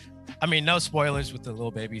 I mean, no spoilers with the Lil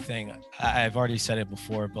Baby thing. I've already said it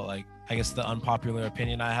before, but like, I guess the unpopular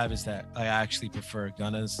opinion I have is that I actually prefer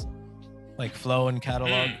Gunna's like flow and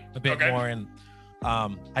catalog a bit more. And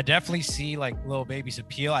I definitely see like Lil Baby's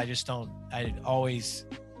appeal. I always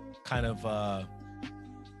kind of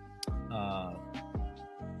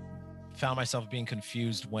found myself being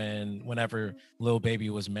confused whenever Lil Baby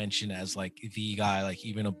was mentioned as like the guy, like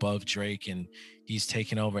even above Drake, and he's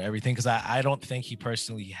taken over everything. Because I don't think he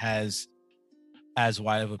personally has as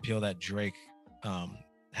wide of appeal that Drake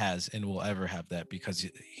has and will ever have that, because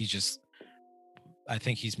I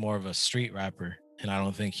think he's more of a street rapper, and I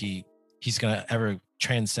don't think he's gonna ever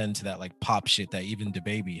transcend to that like pop shit that even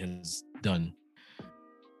DaBaby has done.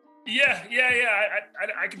 Yeah.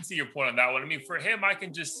 I can see your point on that one. I mean, for him, I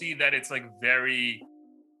can just see that it's like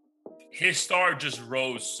his star just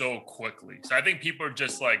rose so quickly. So I think people are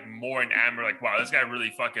just like more enamored, like, wow, this guy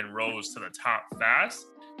really fucking rose to the top fast.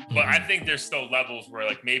 But I think there's still levels where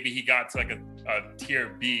like maybe he got to like a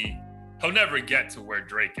tier B. He'll never get to where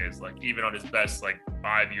Drake is, like even on his best like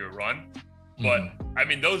 5-year run. But I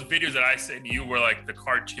mean, those videos that I sent you were like the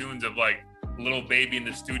cartoons of like Lil Baby in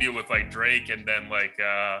the studio with like Drake and then like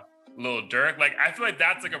Lil Durk. Like I feel like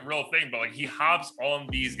that's like a real thing, but like he hops on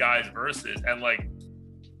these guys' verses and like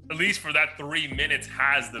at least for that 3 minutes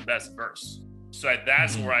has the best verse. So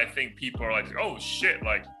that's where I think people are like, oh shit,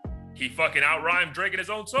 like he fucking out-rhymed Drake in his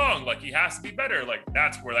own song, like he has to be better. Like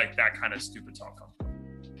that's where like that kind of stupid talk comes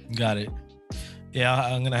from. Got it. Yeah,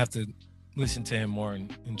 I'm gonna have to listen to him more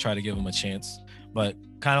and try to give him a chance. But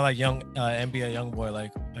kind of like NBA Youngboy,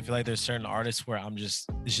 like I feel like there's certain artists where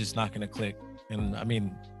it's just not gonna click. And I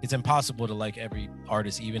mean, it's impossible to like every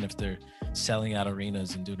artist, even if they're selling out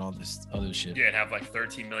arenas and doing all this other shit. Yeah, and have like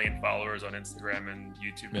 13 million followers on Instagram and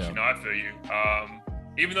YouTube. Yeah. You know, I feel you.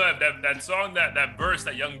 Even though that song, that verse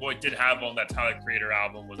that Youngboy did have on that Tyler Creator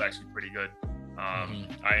album was actually pretty good.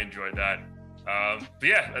 I enjoyed that.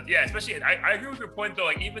 But yeah, especially I agree with your point though.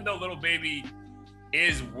 Like even though Lil Baby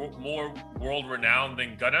is more world renowned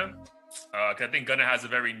than Gunna, because I think Gunna has a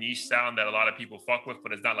very niche sound that a lot of people fuck with,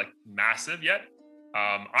 but it's not like massive yet.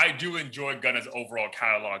 I do enjoy Gunna's overall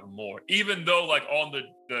catalog more, even though like on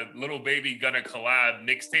the Lil Baby Gunna collab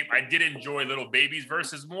mixtape, I did enjoy Lil Baby's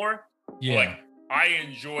verses more. Yeah. But, like I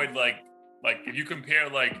enjoyed like if you compare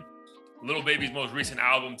like Lil Baby's most recent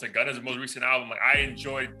album to Gunna's most recent album, like I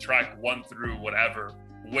enjoyed track 1 through whatever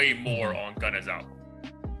way more on Gunna's album.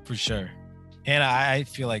 For sure. And I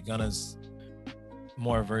feel like Gunna's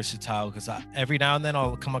more versatile because every now and then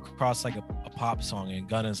I'll come across like a pop song and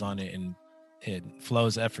Gunna's on it and it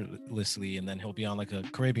flows effortlessly, and then he'll be on like a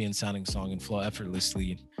Caribbean sounding song and flow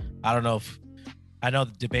effortlessly. I don't know if I know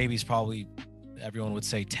the baby's probably everyone would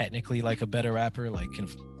say technically like a better rapper, like can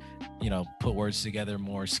put words together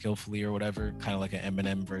more skillfully or whatever, kind of like an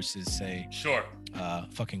Eminem versus say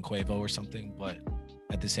fucking Quavo or something. But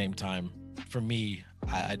at the same time, for me,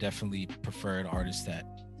 I definitely prefer an artist that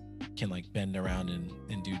can like bend around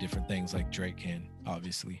and do different things like Drake can,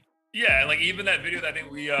 obviously. Yeah, and like even that video that I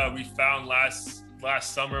think we found last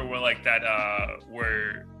summer where like that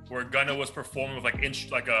where Gunna was performing with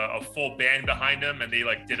like a full band behind him, and they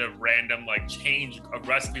like did a random like change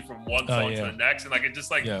aggressively from one song to the next, and like it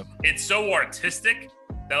just like it's so artistic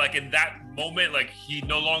that like in that moment like he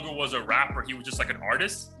no longer was a rapper, he was just like an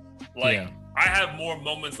artist. Like I have more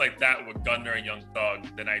moments like that with Gunna and Young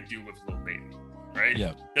Thug than I do with Lil Baby, right?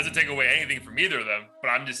 Yeah, doesn't take away anything from either of them, but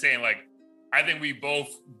I'm just saying like I think we both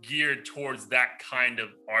geared towards that kind of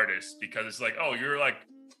artist because it's like, oh, you're like,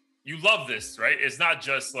 you love this, right? It's not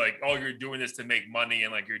just like, oh, you're doing this to make money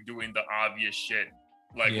and like you're doing the obvious shit.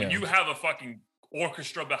 Like when you have a fucking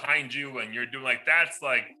orchestra behind you and you're doing like, that's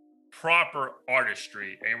like proper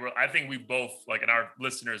artistry. And I think we both like, and our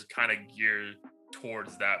listeners kind of geared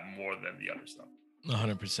towards that more than the other stuff.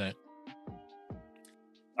 100%.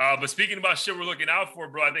 But speaking about shit we're looking out for,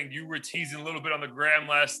 bro, I think you were teasing a little bit on the gram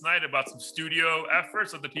last night about some studio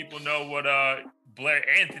efforts so that people know what Blair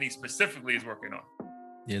Anthony specifically is working on.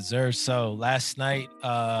 Yes, sir. So last night,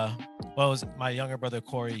 it was my younger brother,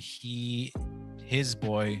 Corey. His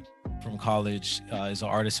boy from college is an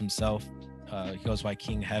artist himself. He goes by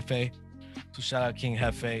King Hefe. So shout out King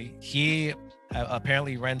Hefe. He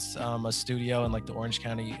apparently rents a studio in like the Orange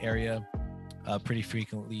County area pretty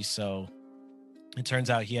frequently. So it turns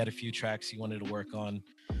out he had a few tracks he wanted to work on.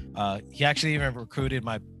 He actually even recruited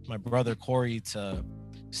my brother Corey to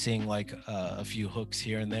sing like a few hooks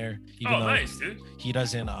here and there. Even though nice, dude. He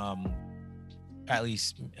doesn't, at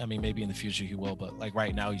least, I mean, maybe in the future he will, but like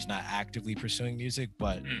right now he's not actively pursuing music,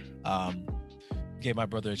 but gave my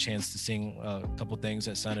brother a chance to sing a couple things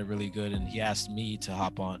that sounded really good. And he asked me to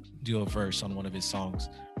hop on, do a verse on one of his songs.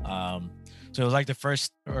 So it was like the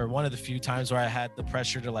first or one of the few times where I had the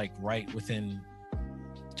pressure to like write within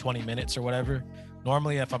 20 minutes or whatever.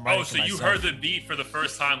 Normally if I'm writing so you heard the beat for the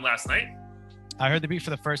first time last night? I heard the beat for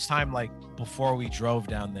the first time like before we drove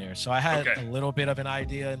down there. So I had a little bit of an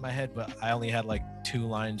idea in my head, but I only had like 2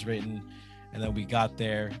 lines written. And then we got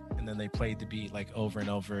there and then they played the beat like over and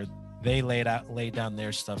over. They laid down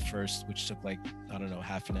their stuff first, which took like, I don't know,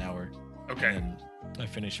 half an hour. Okay. And then I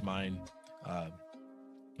finished mine.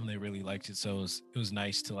 And they really liked it. So it was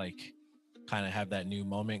nice to like kind of have that new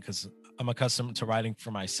moment because I'm accustomed to writing for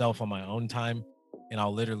myself on my own time. And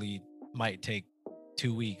I'll literally might take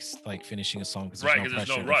 2 weeks like finishing a song because there's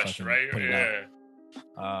no rush, right?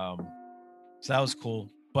 So that was cool.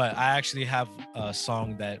 But I actually have a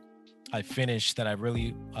song that I finished that I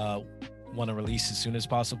really want to release as soon as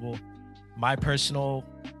possible. My personal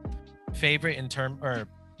favorite or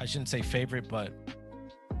I shouldn't say favorite, but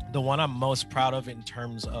the one I'm most proud of in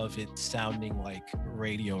terms of it sounding like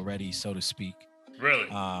radio ready, so to speak. Really?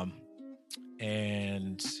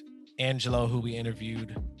 And Angelo, who we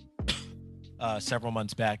interviewed several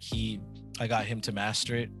months back, I got him to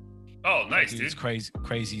master it. Oh, nice, dude. He's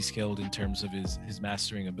crazy skilled in terms of his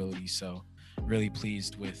mastering ability. So really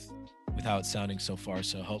pleased with how it's sounding so far.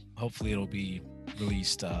 So hopefully it'll be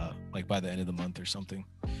released like by the end of the month or something.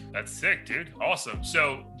 That's sick, dude. Awesome.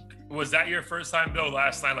 So was that your first time though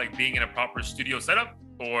last night, like being in a proper studio setup,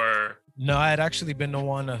 or? No, I had actually been to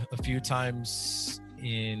one a few times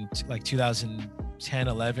in like 2010,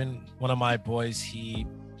 11. One of my boys, he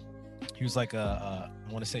was like I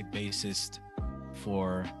want to say bassist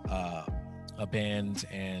for a band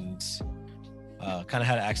and kind of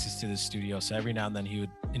had access to the studio. So every now and then he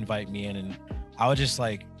would invite me in and I would just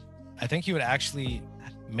like, I think he would actually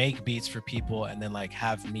make beats for people and then like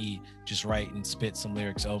have me just write and spit some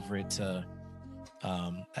lyrics over it to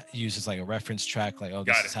use as like a reference track, like, oh,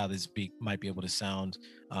 this is how this beat might be able to sound.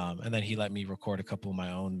 And then he let me record a couple of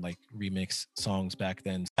my own like remix songs back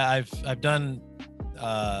then. I've done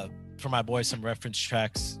for my boy some reference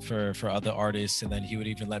tracks for other artists, and then he would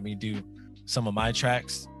even let me do some of my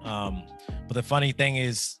tracks. But the funny thing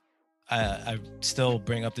is, I still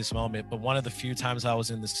bring up this moment, but one of the few times I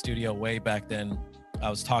was in the studio way back then, I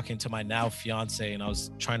was talking to my now fiance and I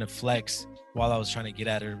was trying to flex while I was trying to get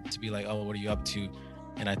at her to be like, oh, what are you up to?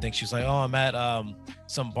 And I think she was like, oh, I'm at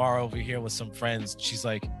some bar over here with some friends. She's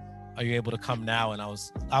like, are you able to come now? And I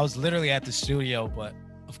was literally at the studio, but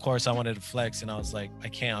of course I wanted to flex, and I was like, I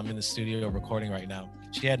can't, I'm in the studio recording right now.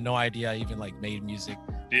 She had no idea I even like made music.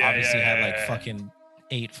 Obviously had like fucking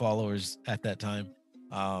 8 followers at that time.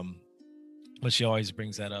 But she always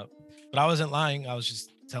brings that up. But I wasn't lying. I was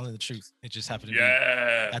just telling the truth. It just happened to be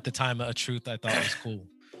at the time a truth I thought was cool.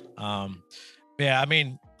 I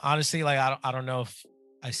mean, honestly, like I don't know if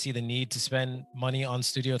I see the need to spend money on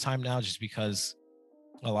studio time now, just because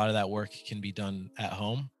a lot of that work can be done at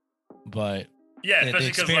home. But yeah, especially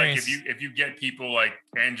because like if you get people like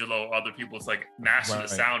Angelo, other people, it's like master the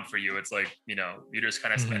sound for you. It's like, you know, you're just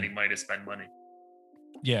kind of spending money to spend money.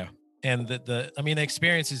 Yeah. And the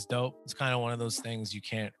experience is dope. It's kind of one of those things you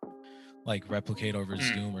can't like replicate over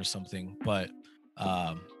Zoom or something. But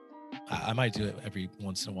I might do it every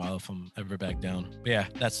once in a while if I'm ever back down. But yeah,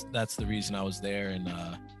 that's the reason I was there, and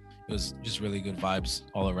it was just really good vibes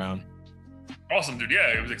all around. Awesome, dude. Yeah,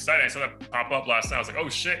 it was exciting. I saw that pop up last night. I was like, oh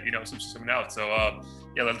shit, you know, something's coming out. So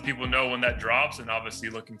yeah, let the people know when that drops, and obviously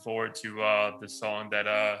looking forward to the song that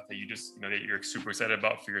you just, you know, that you're super excited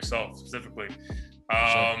about for yourself specifically.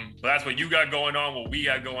 But that's what you got going on. What we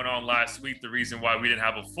got going on last week. The reason why we didn't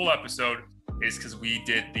have a full episode is because we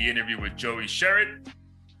did the interview with Joey Sherritt.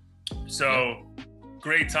 So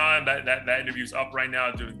great time. That interview's up right now,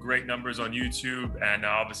 doing great numbers on YouTube, and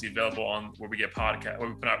obviously available on where we put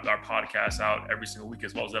our podcasts out every single week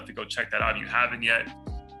as well. So you have to go check that out if you haven't yet.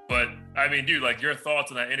 But I mean, dude, like your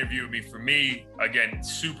thoughts on that interview with me, for me, again,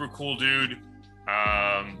 super cool dude.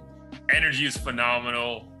 Energy is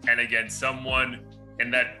phenomenal. And again, someone in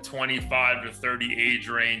that 25 to 30 age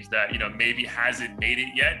range that, you know, maybe hasn't made it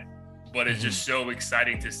yet, but it's just so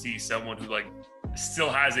exciting to see someone who like still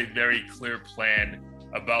has a very clear plan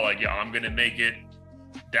about like, yeah, I'm gonna make it.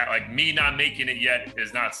 That like me not making it yet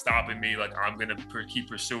is not stopping me. Like I'm gonna keep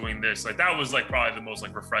pursuing this. Like that was like probably the most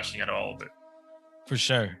like refreshing out of all of it. For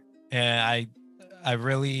sure. And I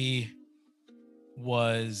really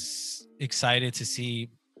was excited to see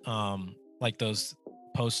like those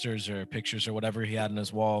posters or pictures or whatever he had on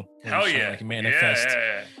his wall. Hell yeah. Like manifest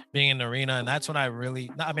being in the arena. And that's when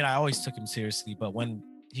I always took him seriously, but when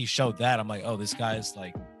he showed that, I'm like, oh, this guy is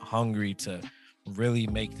like hungry to really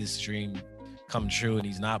make this dream come true, and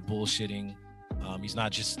he's not bullshitting. He's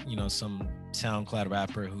not just, you know, some SoundCloud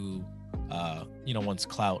rapper who you know, wants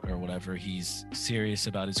clout or whatever. He's serious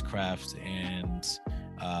about his craft, and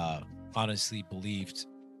honestly believed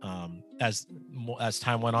as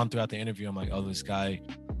time went on throughout the interview, I'm like, oh, this guy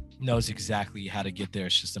knows exactly how to get there.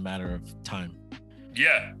 It's just a matter of time.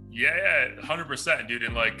 Yeah, 100%, dude.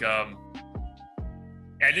 And like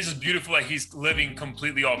and this is beautiful. Like he's living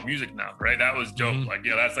completely off music now, right? That was dope. Like,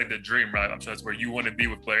 yeah, that's like the dream, right? I'm sure that's where you want to be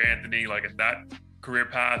with Blair Anthony, like at that career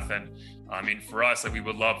path. And I mean, for us, like we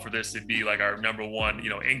would love for this to be like our number one,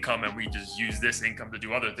 you know, income, and we just use this income to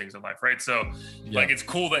do other things in life, right? So like it's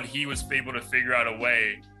cool that he was able to figure out a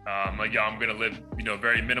way. Like, yeah, I'm gonna live, you know,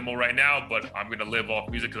 very minimal right now, but I'm gonna live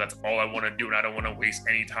off music because that's all I want to do, and I don't want to waste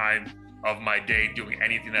any time of my day doing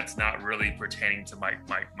anything that's not really pertaining to my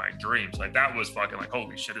dreams. Like that was fucking like,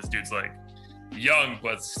 holy shit, this dude's like young,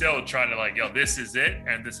 but still trying to like, yo, this is it,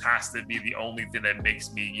 and this has to be the only thing that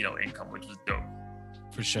makes me, you know, income, which was dope.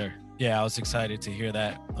 For sure. Yeah, I was excited to hear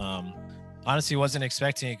that. Honestly, wasn't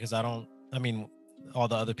expecting it because all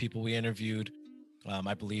the other people we interviewed,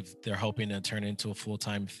 I believe they're hoping to turn into a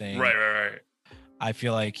full-time thing. Right. I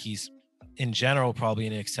feel like he's, in general, probably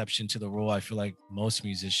an exception to the rule. I feel like most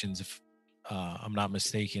musicians, if I'm not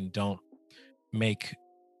mistaken, don't make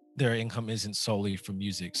their income isn't solely from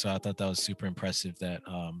music. So I thought that was super impressive that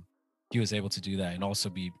he was able to do that and also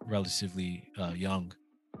be relatively young.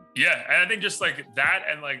 Yeah, and I think just like that,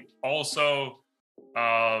 and like also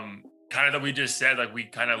kind of that we just said, like we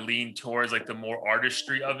kind of lean towards like the more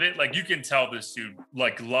artistry of it. Like you can tell this dude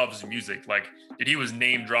like loves music. Like he was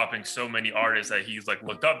name dropping so many artists that he's like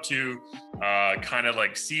looked up to, kind of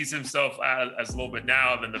like sees himself as a little bit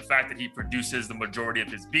now. Then the fact that he produces the majority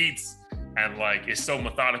of his beats and like is so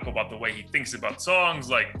methodical about the way he thinks about songs,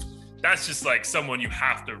 like that's just like someone you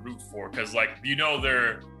have to root for, because like, you know,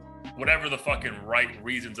 they're whatever the fucking right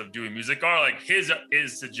reasons of doing music are, like his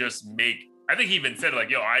is to just make, I think he even said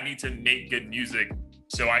like, yo, I need to make good music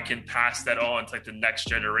so I can pass that on to like the next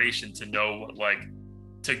generation to know what like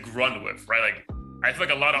to run with, right? Like I feel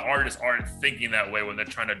like a lot of artists aren't thinking that way when they're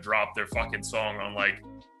trying to drop their fucking song on like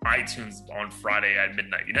iTunes on Friday at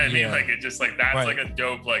midnight. You know what I mean? Like it just like that's like a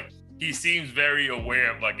dope, like he seems very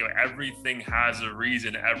aware of like, you know, everything has a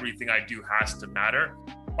reason, everything I do has to matter.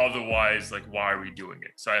 Otherwise, like, why are we doing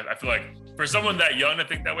it? So I feel like for someone that young to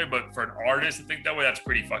think that way, but for an artist to think that way, that's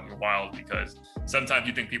pretty fucking wild, because sometimes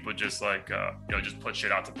you think people just like, you know, just put shit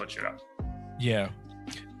out to put shit out. Yeah.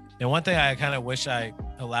 And one thing I kind of wish I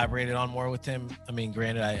elaborated on more with him. I mean,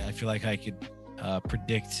 granted, I feel like I could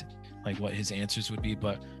predict like what his answers would be,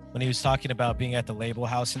 but when he was talking about being at the label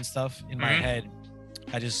house and stuff, in my head,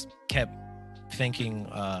 I just kept thinking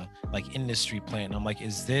like industry plant. I'm like,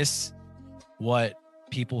 is this what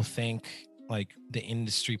people think like the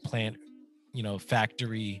industry plant, you know,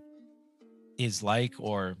 factory is like,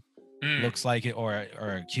 or looks like it, or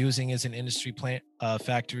accusing is an industry plant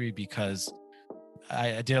factory? Because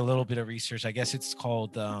I did a little bit of research. I guess it's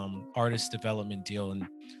called artist development deal, and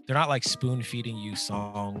they're not like spoon feeding you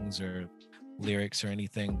songs or lyrics or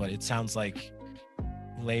anything, but it sounds like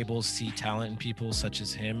labels see talent in people such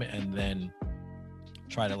as him and then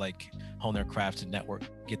try to like hone their craft and network,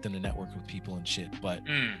 get them to network with people and shit. But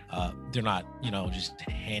they're not, you know, just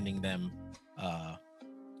handing them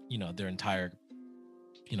you know, their entire,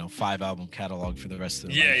 you know, 5-album catalog for the rest of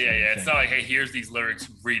the life. Yeah. It's not like, hey, here's these lyrics,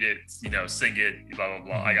 read it, you know, sing it, blah blah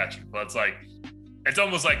blah. I got you. But it's like, it's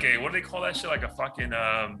almost like a, what do they call that shit? Like a fucking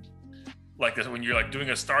like this when you're like doing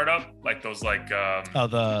a startup, like those like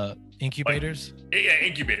the incubators. Like, yeah,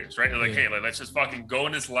 incubators, right? Like, hey, like let's just fucking go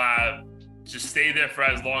in this lab, just stay there for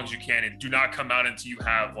as long as you can, and do not come out until you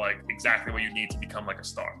have like exactly what you need to become like a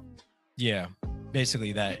star. Yeah,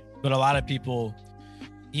 basically that. But a lot of people,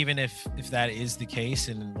 even if that is the case,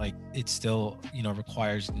 and like it still, you know,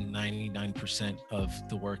 requires 99% of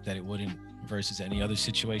the work that it wouldn't versus any other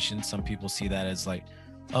situation, some people see that as like,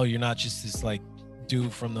 oh, you're not just this like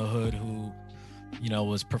dude from the hood who, you know,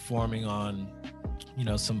 was performing on, you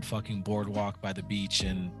know, some fucking boardwalk by the beach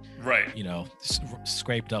and you know,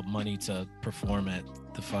 scraped up money to perform at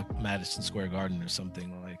the Madison Square Garden or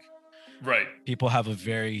something. Like, people have a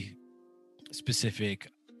very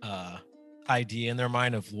specific idea in their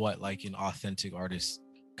mind of what like an authentic artist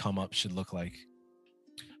come up should look like.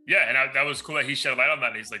 Yeah, and that was cool that he shed light on that.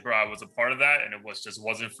 And he's like, bro, I was a part of that, and it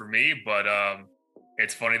wasn't for me. But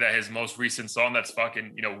it's funny that his most recent song, that's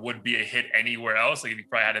fucking, you know, would be a hit anywhere else, like if he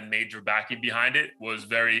probably had a major backing behind it, was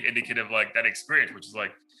very indicative of like that experience, which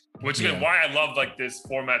is why I love like this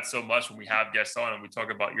format so much when we have guests on and we talk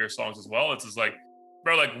about your songs as well. It's just like,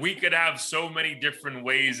 bro, like we could have so many different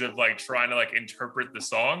ways of like trying to like interpret the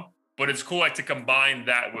song, but it's cool like to combine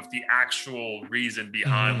that with the actual reason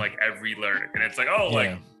behind like every lyric. And it's like,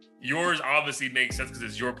 like yours obviously makes sense because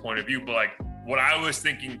it's your point of view, but like what I was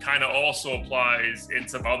thinking kind of also applies in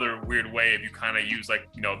some other weird way if you kind of use like,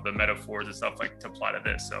 you know, the metaphors and stuff like to apply to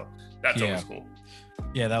this. So that's always cool.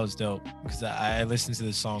 Yeah, that was dope because I listened to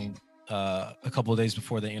this song a couple of days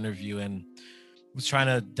before the interview and was trying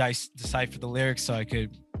to decipher the lyrics so I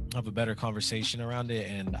could have a better conversation around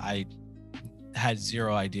it. And I had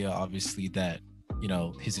zero idea, obviously, that, you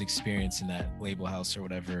know, his experience in that label house or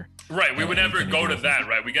whatever. Right. We would never go to that,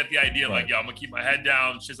 right? We get the idea like, yeah, I'm going to keep my head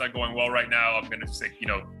down. Shit's not going well right now. I'm going to just, like, you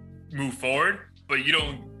know, move forward. But you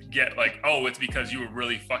don't get like, oh, it's because you were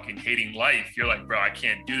really fucking hating life. You're like, bro, I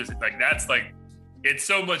can't do this. It's like, that's like, it's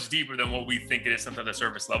so much deeper than what we think it is sometimes at the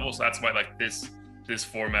surface level. So that's why like this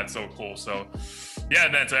format's so cool. So yeah,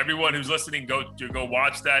 man. So everyone who's listening, go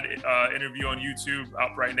watch that interview on YouTube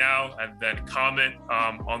up right now, and then comment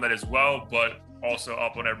on that as well. But also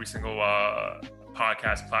up on every single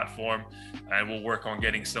podcast platform, and we'll work on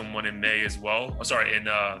getting someone in May as well. Oh, sorry,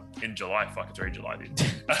 in July. Fuck, it's already July, dude.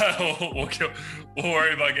 we'll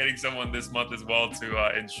worry about getting someone this month as well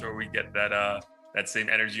to ensure we get that same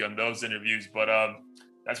energy on those interviews. But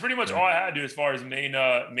that's pretty much all I had, dude, as far as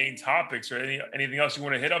main topics. Or anything else you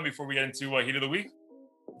want to hit on before we get into Heat of the Week?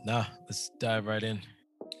 Nah, let's dive right in.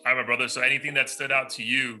 All right, my brother. So anything that stood out to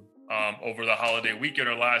you over the holiday weekend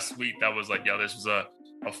or last week that was like, yo, this was a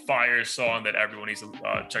fire song that everyone needs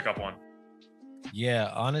to check up on?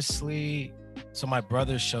 Yeah, honestly, so my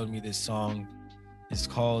brother showed me this song. It's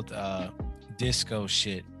called Disco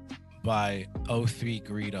Shit by O3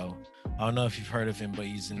 Greedo. I don't know if you've heard of him, but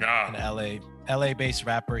he's an LA based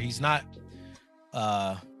rapper. He's not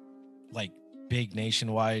like big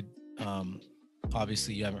nationwide.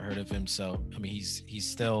 Obviously you haven't heard of him, so I mean he's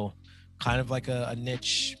still kind of like a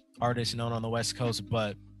niche artist known on the West Coast,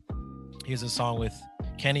 but he has a song with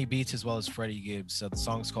Kenny Beats as well as Freddie Gibbs. So the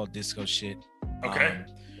song's called Disco Shit. Okay.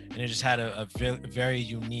 And it just had a very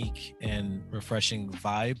unique and refreshing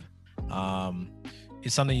vibe.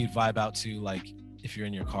 It's something you'd vibe out to, like if you're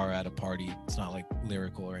in your car at a party. It's not like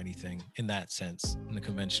lyrical or anything in that sense, in the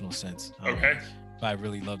conventional sense. Okay. But I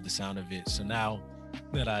really love the sound of it. So now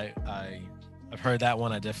that I've heard that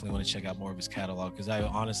one, I definitely want to check out more of his catalog, because I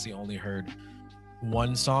honestly only heard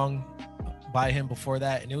one song by him before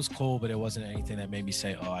that, and it was cool, but it wasn't anything that made me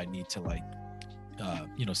say, oh, I need to like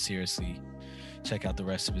seriously check out the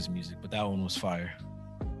rest of his music. But that one was fire.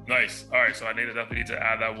 Nice. All right, so I definitely need to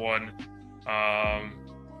add that one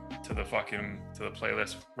to the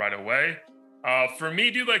playlist right away. For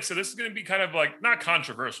me, dude, like, so this is gonna be kind of like not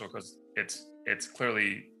controversial because it's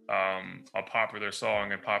clearly a popular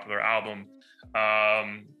song and popular album.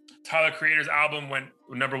 Tyler Creator's album went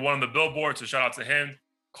number 1 on the Billboard, so shout out to him.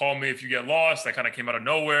 Call Me If You Get Lost. That kind of came out of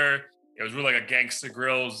nowhere. It was really like a Gangsta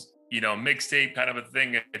Grillz, mixtape kind of a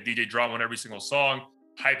thing. A DJ Drama on every single song,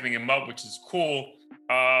 hyping him up, which is cool.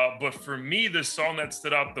 But for me, the song that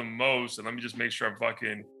stood out the most, and let me just make sure I'm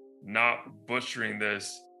fucking not butchering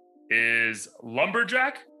this, is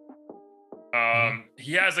Lumberjack.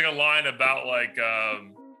 He has like a line about like,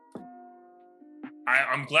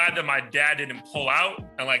 I'm glad that my dad didn't pull out,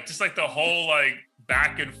 and like just like the whole like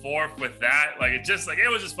back and forth with that, like it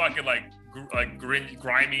was just fucking like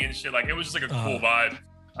grimy and shit. Like it was just like a cool vibe.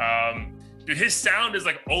 Dude, his sound is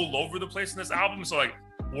like all over the place in this album. So like,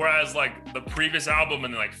 whereas like the previous album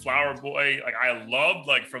and like Flower Boy, like I loved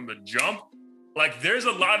like from the jump. Like there's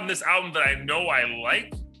a lot in this album that I know I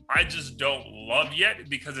like, I just don't love yet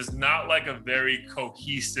because it's not like a very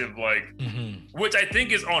cohesive, like, which I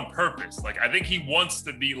think is on purpose. Like, I think he wants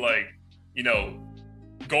to be like,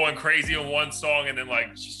 going crazy on one song and then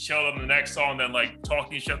like just chill on the next song, then like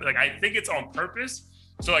talking shit. Like, I think it's on purpose.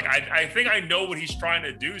 So like, I think I know what he's trying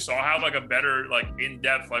to do. So I'll have like a better, like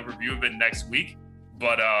in-depth like review of it next week.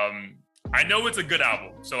 But I know it's a good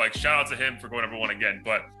album. So like, shout out to him for going number 1 again.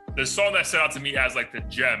 But the song that stood out to me as like the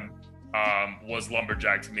gem was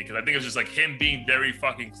Lumberjack to me, because I think it was just like him being very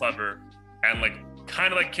fucking clever and like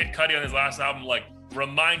kind of like Kid Cudi on his last album, like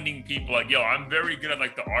reminding people like, yo, I'm very good at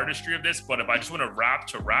like the artistry of this, but if I just want to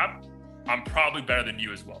rap, I'm probably better than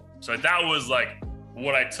you as well. So that was like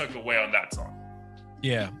what I took away on that song.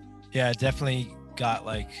 Yeah, it definitely got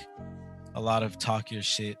like a lot of talk your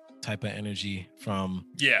shit type of energy from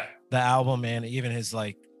the album, and even his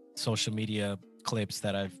like social media clips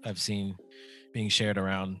that I've seen being shared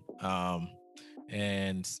around.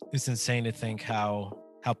 And it's insane to think how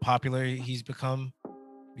popular he's become,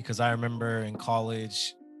 because I remember in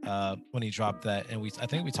college when he dropped that, and I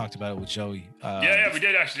think we talked about it with Joey. We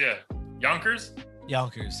did actually. Yonkers,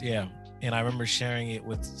 yeah. And I remember sharing it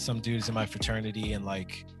with some dudes in my fraternity, and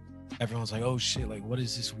like everyone was like, "Oh shit! Like, what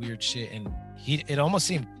is this weird shit?" And it almost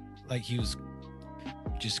seemed like he was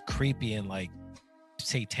just creepy and like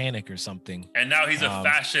satanic or something. And now he's a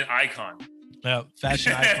fashion icon.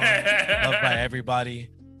 Fashion icon, loved by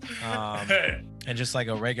everybody, and just like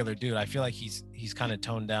a regular dude. I feel like he's kind of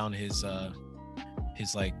toned down his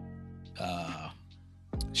like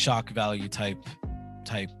shock value type.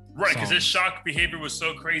 Right, because his shock behavior was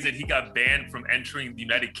so crazy that he got banned from entering the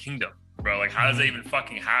United Kingdom, bro. Like, how does that even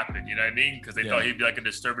fucking happen? You know what I mean? Because they thought he'd be like a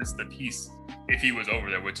disturbance to the peace if he was over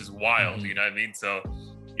there, which is wild. You know what I mean? So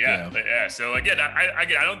So again, I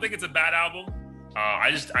don't think it's a bad album.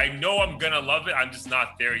 I know I'm gonna love it. I'm just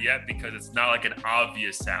not there yet because it's not like an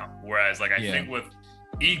obvious sound. Whereas like I think with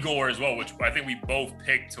Igor as well, which I think we both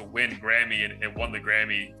picked to win Grammy and won the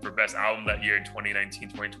Grammy for best album that year in 2019,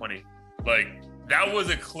 2020. Like, that was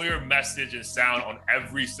a clear message and sound on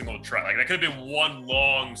every single track. Like, that could have been one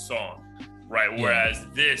long song, right? Whereas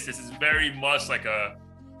this is very much like a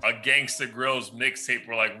Gangsta Grillz mixtape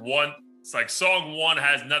where like it's like song 1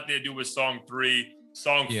 has nothing to do with song 3.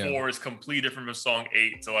 Song 4 is completely different from song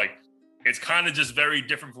 8. So like, it's kind of just very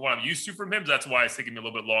different from what I'm used to from him. So that's why it's taking me a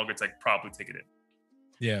little bit longer to like probably take it in.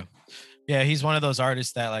 Yeah. He's one of those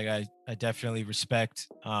artists that like I definitely respect.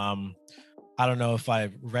 I don't know if I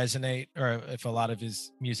resonate or if a lot of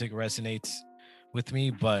his music resonates with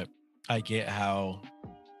me, but I get how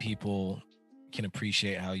people can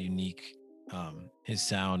appreciate how unique his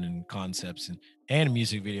sound and concepts and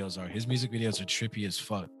music videos are. His music videos are trippy as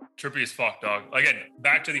fuck. Trippy as fuck, dog. Again,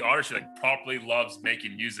 back to the artist, like properly loves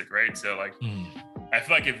making music, right? So like, I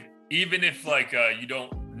feel like even if like you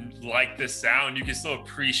don't like this sound, you can still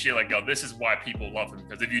appreciate like, yo, this is why people love him.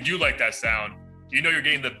 Because if you do like that sound, you know you're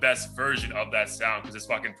getting the best version of that sound because this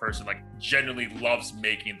fucking person like genuinely loves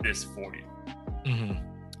making this for you,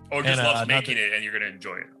 or just loves making it, and you're gonna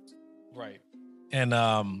enjoy it. Right. And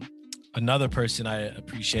another person I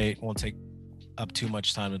appreciate, won't take up too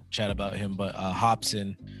much time to chat about him, but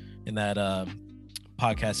Hopsin, in that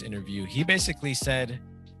podcast interview, he basically said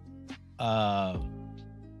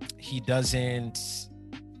he doesn't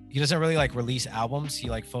really like release albums. He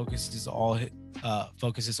like focuses all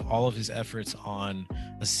of his efforts on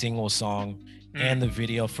a single song and the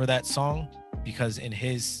video for that song, because from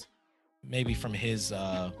his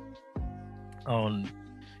own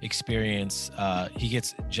experience, he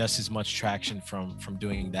gets just as much traction from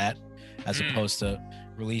doing that as opposed to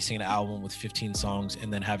releasing an album with 15 songs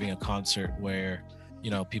and then having a concert where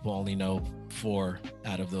people only know 4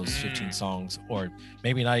 out of those 15 songs, or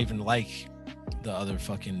maybe not even like the other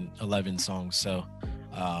fucking 11 songs. So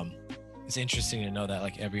it's interesting to know that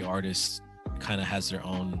like every artist kind of has their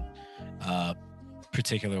own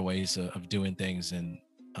particular ways of doing things and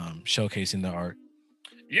showcasing their art.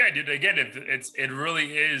 Yeah, dude. Again, it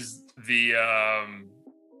really is the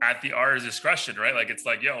at the artist's discretion, right? Like it's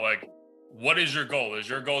like, yo, like, what is your goal? Is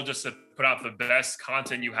your goal just to put out the best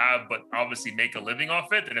content you have, but obviously make a living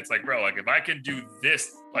off it? And it's like, bro, like if I can do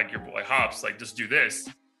this, like your boy Hops, like just do this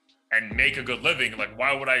and make a good living, like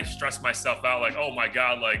why would I stress myself out? Like, oh my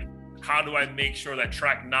God, like how do I make sure that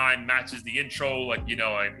track 9 matches the intro? Like, you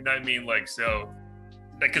know what I mean? Like, so,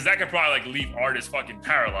 because that could probably like leave artists fucking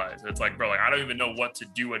paralyzed. It's like, bro, like I don't even know what to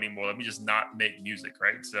do anymore. Let me just not make music,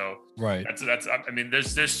 right? So, right. That's. I mean,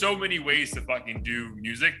 there's so many ways to fucking do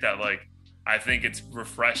music that like I think it's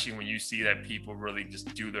refreshing when you see that people really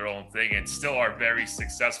just do their own thing and still are very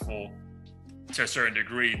successful to a certain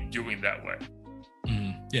degree doing that way.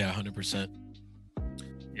 Yeah, 100%.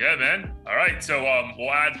 Yeah, man. All right. So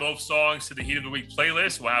we'll add both songs to the Heat of the Week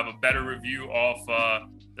playlist. We'll have a better review of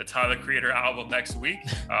the Tyler Creator album next week.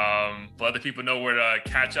 Let the people know where to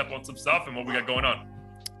catch up on some stuff and what we got going on.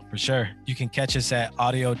 For sure. You can catch us at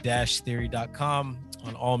audio-theory.com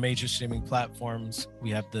on all major streaming platforms. We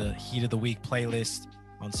have the Heat of the Week playlist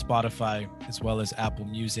on Spotify as well as Apple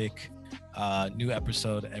Music. New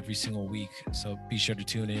episode every single week. So be sure to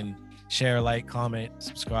tune in, share, like, comment,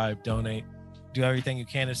 subscribe, donate. Do everything you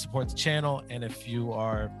can to support the channel. And if you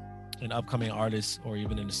are an upcoming artist or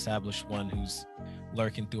even an established one who's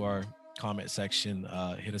lurking through our comment section,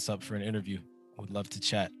 hit us up for an interview. Would love to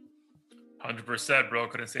chat. 100%, bro.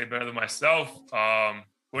 Couldn't say it better than myself.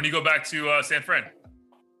 When do you go back to San Fran?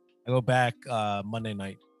 I go back Monday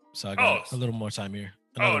night. So I got a little more time here.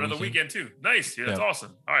 Another weekend too. Nice. Yeah, that's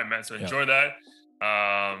awesome. All right, man. So enjoy that.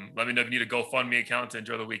 Let me know if you need a GoFundMe account to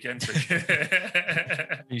enjoy the weekend.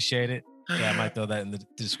 Appreciate it. Yeah, I might throw that in the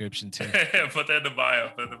description too. Put that in the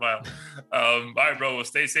bio. All right, bro. Well,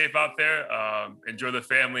 stay safe out there. Enjoy the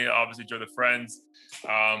family. Obviously, enjoy the friends.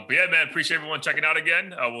 But yeah, man, appreciate everyone checking out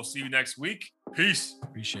again. We'll see you next week. Peace.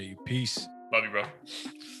 Appreciate you. Peace. Love you, bro.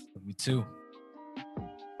 Love you too.